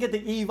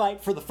Evite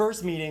for the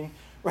first meeting,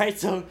 right?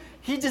 So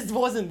he just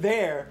wasn't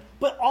there.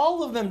 But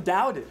all of them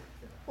doubted.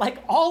 Like,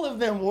 all of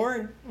them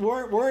weren't,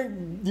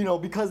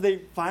 because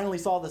they finally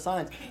saw the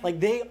signs. Like,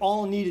 they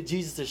all needed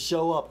Jesus to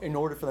show up in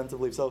order for them to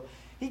believe. So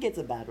he gets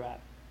a bad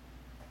rap.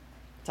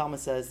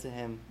 Thomas says to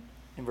him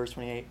in verse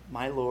 28,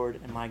 my Lord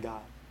and my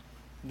God.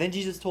 Then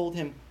Jesus told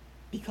him,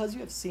 because you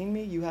have seen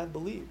me, you have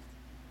believed.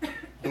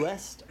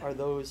 Blessed are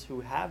those who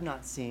have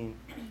not seen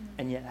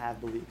and yet have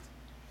believed.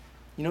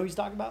 You know who he's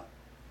talking about?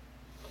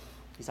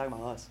 He's talking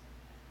about us.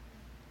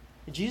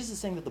 Jesus is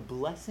saying that the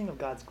blessing of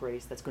God's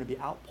grace that's going to be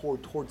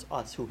outpoured towards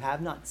us who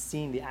have not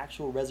seen the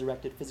actual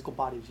resurrected physical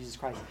body of Jesus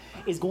Christ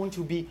is going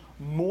to be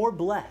more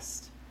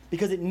blessed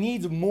because it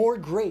needs more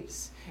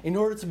grace in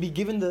order to be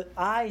given the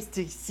eyes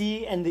to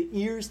see and the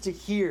ears to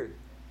hear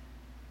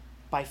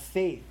by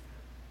faith.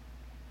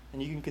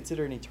 And you can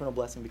consider an eternal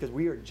blessing because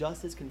we are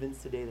just as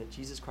convinced today that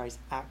Jesus Christ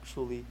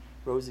actually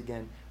rose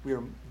again. We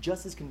are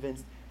just as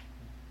convinced,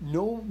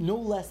 no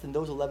less than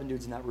those 11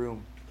 dudes in that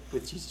room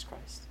with Jesus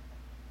Christ,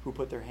 who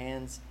put their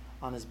hands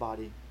on his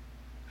body,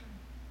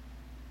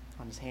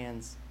 on his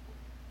hands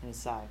and his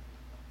side.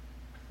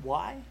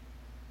 Why?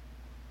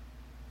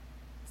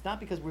 It's not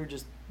because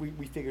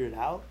we figured it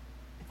out.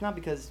 It's not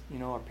because,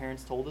 our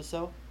parents told us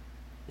so.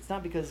 It's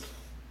not because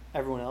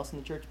everyone else in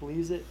the church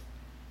believes it.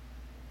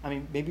 I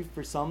mean, maybe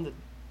for some that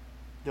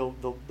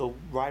they'll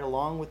ride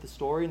along with the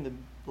story and then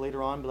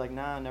later on be like,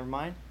 nah, never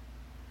mind.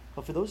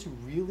 But for those who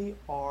really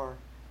are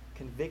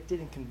convicted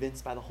and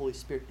convinced by the Holy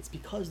Spirit, it's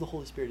because the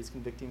Holy Spirit is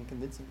convicting and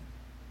convincing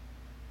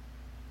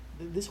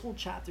them. This whole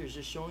chapter is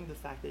just showing the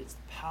fact that it's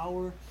the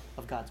power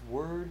of God's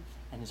Word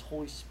and His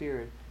Holy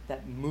Spirit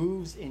that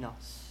moves in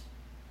us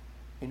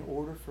in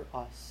order for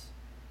us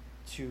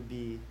to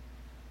be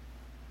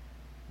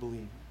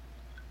believing.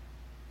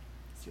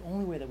 It's the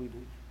only way that we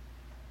believe.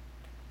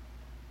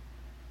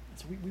 And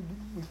so we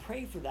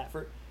pray for that,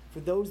 for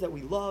those that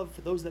we love,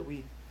 for those that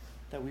we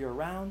are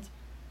around.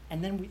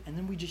 And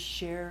then we just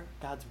share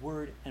God's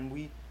word and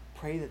we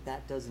pray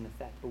that does an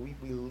effect. But we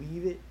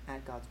leave it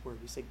at God's word.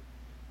 We say,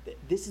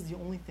 this is the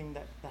only thing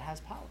that has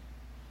power.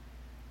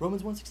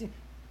 Romans 1:16.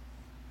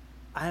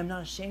 I am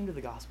not ashamed of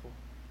the gospel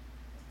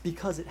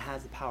because it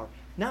has the power.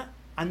 Not,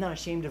 I'm not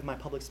ashamed of my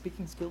public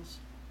speaking skills.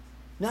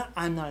 Not,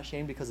 I'm not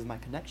ashamed because of my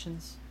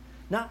connections.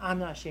 Not, I'm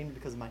not ashamed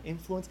because of my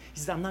influence. He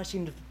says, I'm not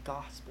ashamed of the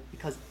gospel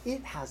because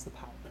it has the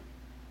power.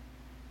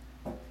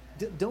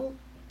 Don't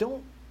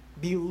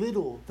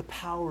belittle the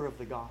power of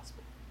the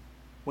gospel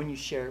when you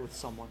share it with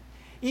someone.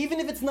 Even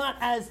if it's not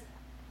as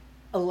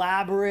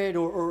elaborate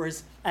or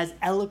as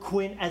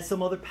eloquent as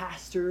some other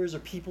pastors or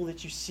people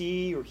that you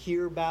see or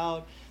hear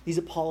about, these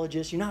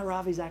apologists. You're not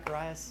Ravi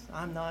Zacharias.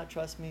 I'm not,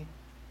 trust me.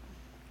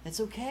 It's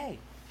okay.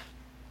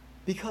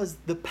 Because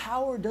the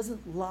power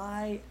doesn't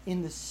lie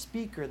in the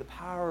speaker. The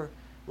power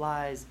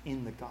lies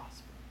in the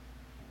gospel.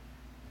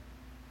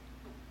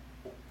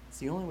 It's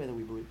the only way that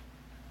we believe.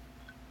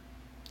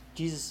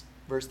 Jesus,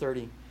 verse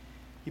 30,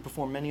 he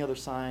performed many other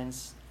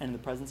signs and in the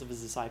presence of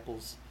his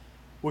disciples,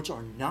 which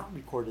are not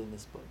recorded in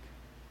this book.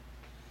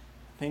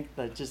 I think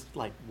that just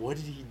like, what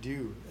did he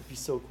do? That'd be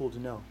so cool to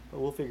know. But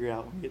we'll figure it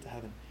out when we get to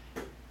heaven.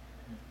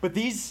 But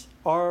these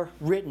are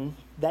written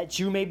that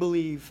you may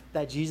believe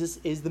that Jesus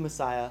is the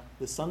Messiah,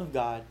 the Son of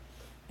God,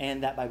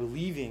 and that by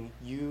believing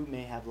you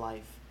may have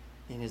life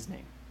in his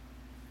name.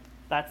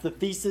 That's the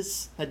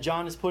thesis that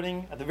John is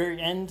putting at the very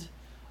end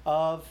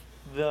of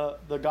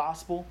the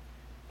gospel.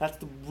 That's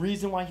the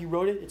reason why he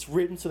wrote it. It's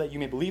written so that you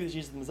may believe that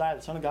Jesus is the Messiah,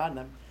 the Son of God, and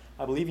that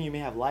by believing you may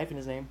have life in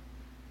his name.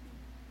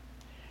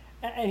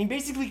 And he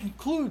basically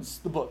concludes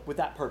the book with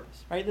that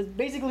purpose, right?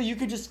 Basically, you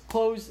could just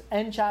close,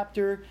 end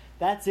chapter,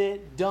 that's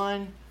it,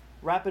 done,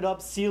 wrap it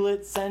up, seal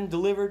it, send,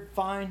 delivered,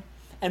 fine.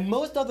 And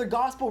most other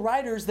gospel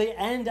writers, they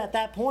end at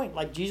that point,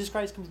 like Jesus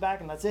Christ comes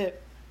back and that's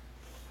it.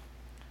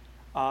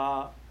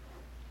 So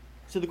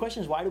the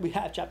question is, why do we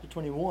have chapter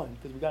 21?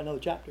 Because we got another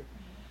chapter.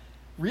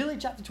 Really,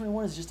 chapter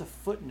 21 is just a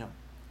footnote.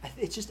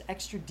 It's just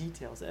extra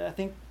details. I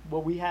think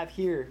what we have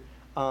here,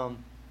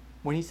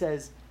 when he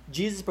says,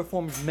 Jesus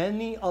performed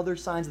many other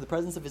signs in the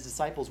presence of his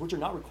disciples, which are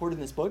not recorded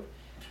in this book,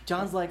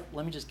 John's like,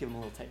 let me just give him a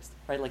little taste,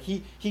 right? Like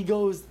he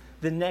goes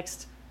the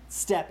next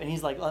step, and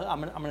he's like,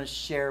 I'm gonna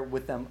share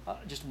with them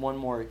just one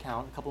more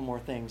account, a couple more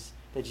things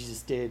that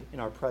Jesus did in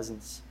our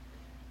presence.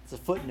 It's a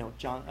footnote,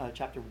 John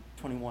chapter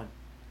 21.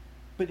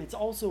 But it's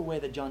also a way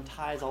that John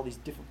ties all these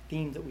different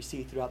themes that we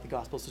see throughout the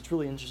gospel. So it's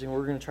really interesting.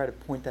 We're going to try to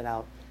point that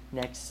out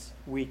next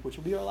week, which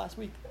will be our last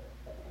week.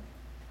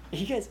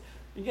 You guys,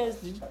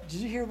 did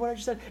you hear what I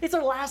just said? It's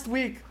our last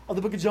week of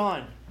the book of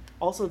John.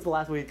 Also, it's the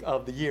last week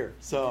of the year.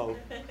 So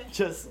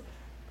just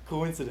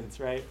coincidence,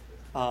 right?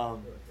 I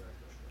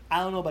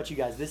don't know about you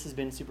guys. This has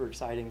been super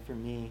exciting for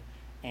me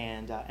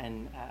and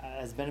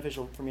as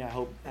beneficial for me, I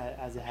hope,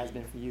 as it has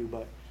been for you.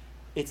 But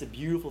it's a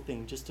beautiful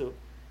thing just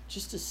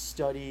to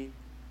study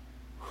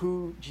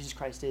who Jesus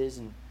Christ is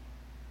and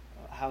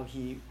how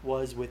he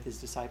was with his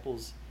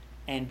disciples,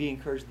 and be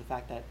encouraged with the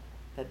fact that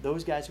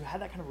those guys who had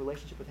that kind of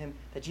relationship with him,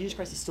 that Jesus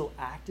Christ is still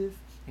active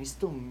and he's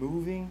still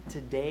moving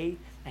today,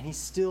 and he's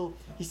still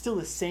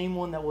the same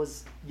one that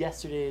was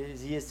yesterday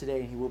as he is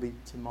today, and he will be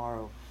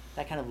tomorrow.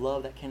 That kind of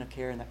love, that kind of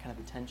care, and that kind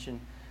of attention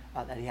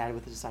that he had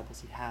with the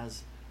disciples, he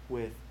has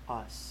with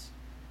us.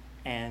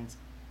 And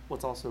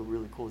what's also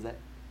really cool is that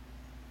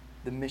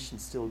the mission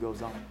still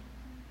goes on.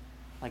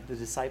 Like the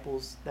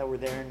disciples that were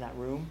there in that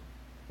room,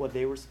 what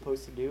they were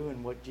supposed to do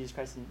and what Jesus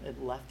Christ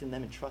had left in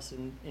them and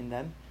trusted in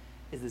them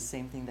is the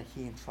same thing that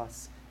he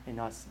entrusts in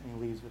us and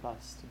he leaves with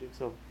us to do.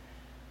 So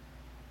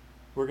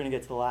we're going to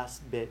get to the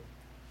last bit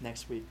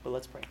next week, but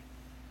let's pray.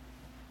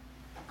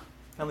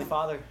 Heavenly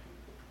Father,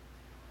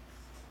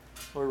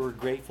 Lord, we're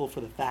grateful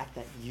for the fact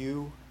that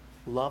you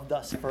loved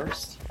us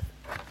first,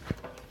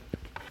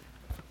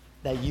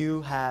 that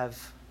you've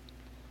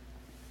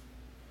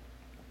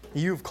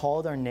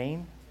called our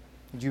name,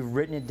 that you've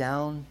written it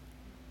down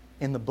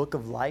in the book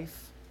of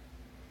life,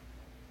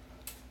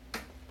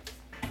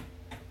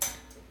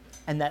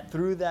 and that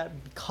through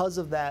that, because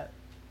of that,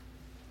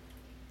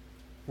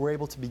 we're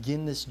able to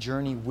begin this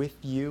journey with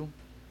you,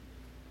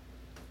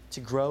 to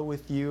grow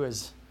with you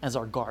as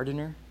our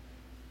gardener,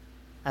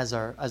 as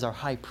our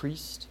high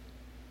priest,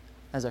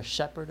 as our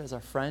shepherd, as our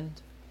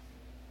friend.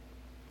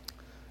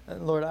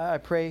 Lord, I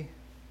pray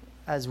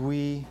as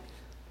we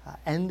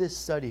end this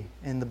study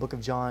in the book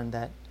of John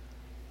that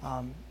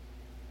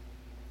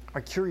our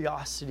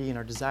curiosity and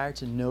our desire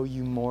to know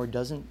you more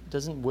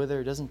doesn't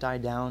wither, doesn't die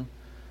down.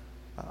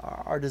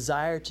 Our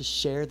desire to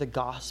share the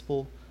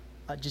gospel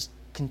just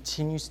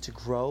continues to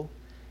grow.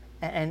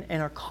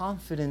 And our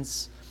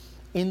confidence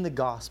in the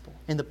gospel,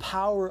 in the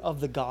power of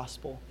the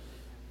gospel,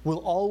 will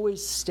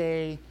always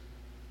stay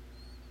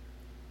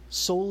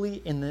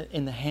solely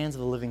in the hands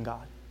of the living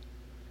God.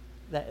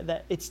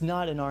 That it's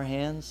not in our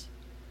hands.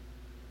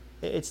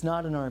 It's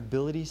not in our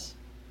abilities.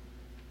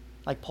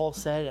 Like Paul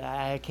said,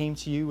 I came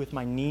to you with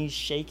my knees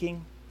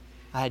shaking.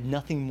 I had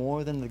nothing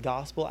more than the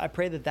gospel. I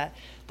pray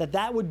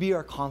that would be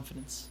our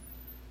confidence.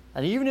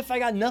 And even if I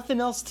got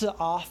nothing else to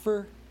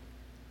offer,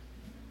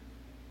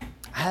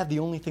 I have the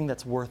only thing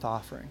that's worth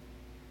offering.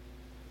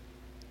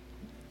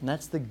 And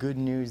that's the good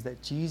news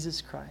that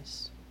Jesus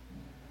Christ,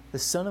 the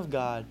Son of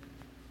God,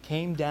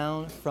 came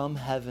down from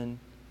heaven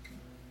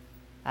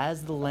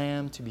as the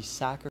lamb to be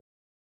sacrificed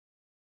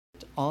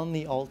on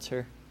the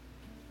altar.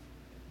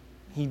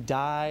 He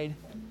died,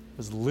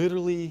 was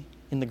literally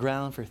in the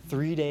ground for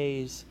 3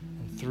 days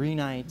and 3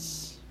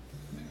 nights.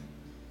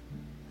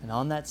 And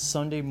on that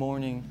Sunday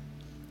morning,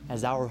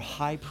 as our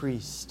high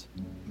priest,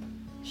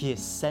 he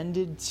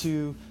ascended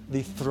to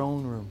the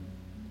throne room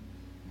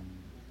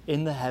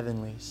in the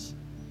heavenlies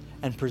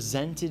and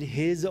presented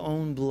his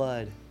own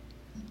blood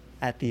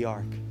at the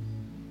ark,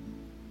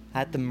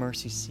 at the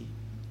mercy seat.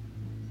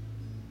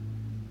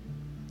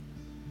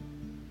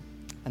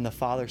 And the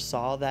Father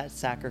saw that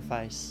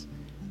sacrifice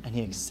and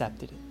he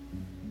accepted it.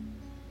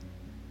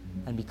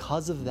 And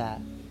because of that,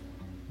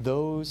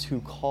 those who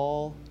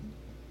call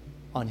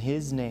on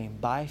his name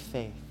by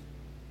faith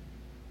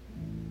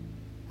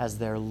as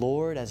their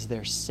Lord, as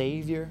their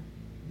Savior,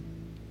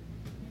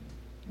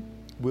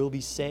 will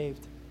be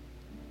saved.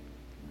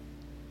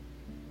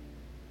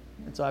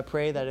 And so I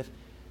pray that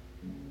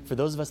for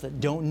those of us that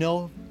don't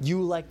know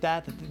you like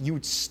that you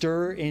would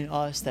stir in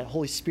us, that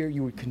Holy Spirit,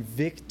 you would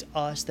convict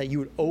us, that you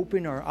would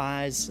open our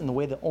eyes in the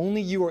way that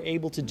only you are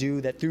able to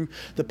do, that through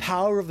the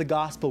power of the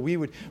gospel, we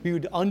would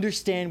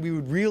understand, we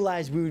would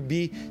realize, we would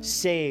be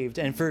saved.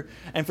 And for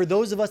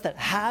those of us that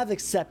have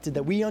accepted,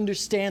 that we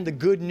understand the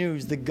good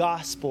news, the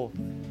gospel,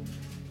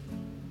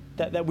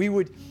 that we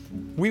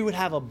would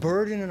have a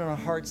burden in our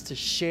hearts to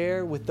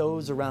share with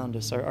those around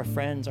us, our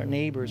friends, our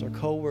neighbors, our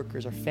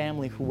coworkers, our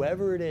family,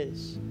 whoever it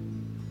is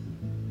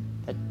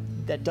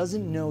that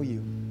doesn't know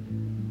you.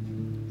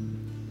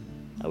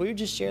 We would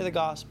just share the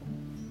gospel.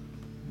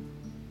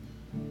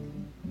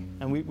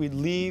 And we'd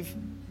leave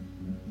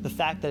the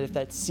fact that if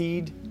that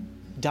seed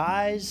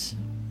dies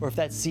or if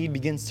that seed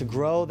begins to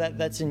grow,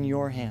 that's in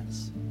your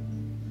hands.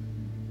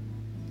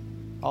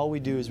 All we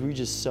do is we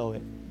just sow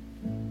it.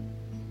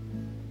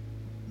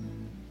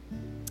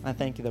 I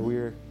thank you that we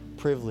are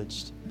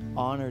privileged,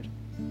 honored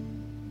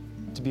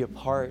to be a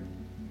part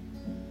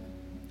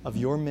of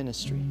your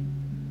ministry,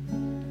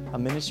 a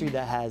ministry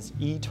that has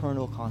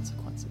eternal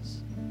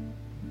consequences.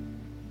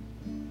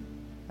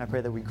 I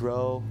pray that we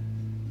grow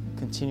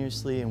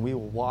continuously and we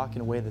will walk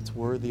in a way that's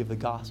worthy of the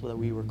gospel that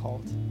we were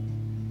called.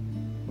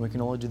 And we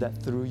can only do that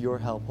through your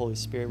help, Holy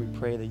Spirit. We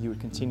pray that you would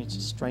continue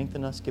to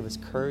strengthen us, give us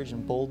courage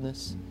and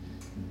boldness,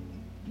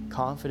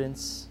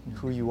 confidence in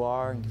who you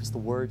are, and give us the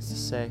words to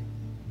say,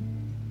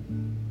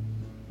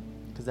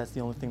 because that's the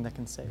only thing that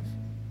can save.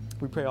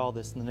 We pray all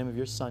this in the name of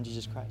your Son,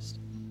 Jesus Christ.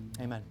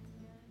 Amen.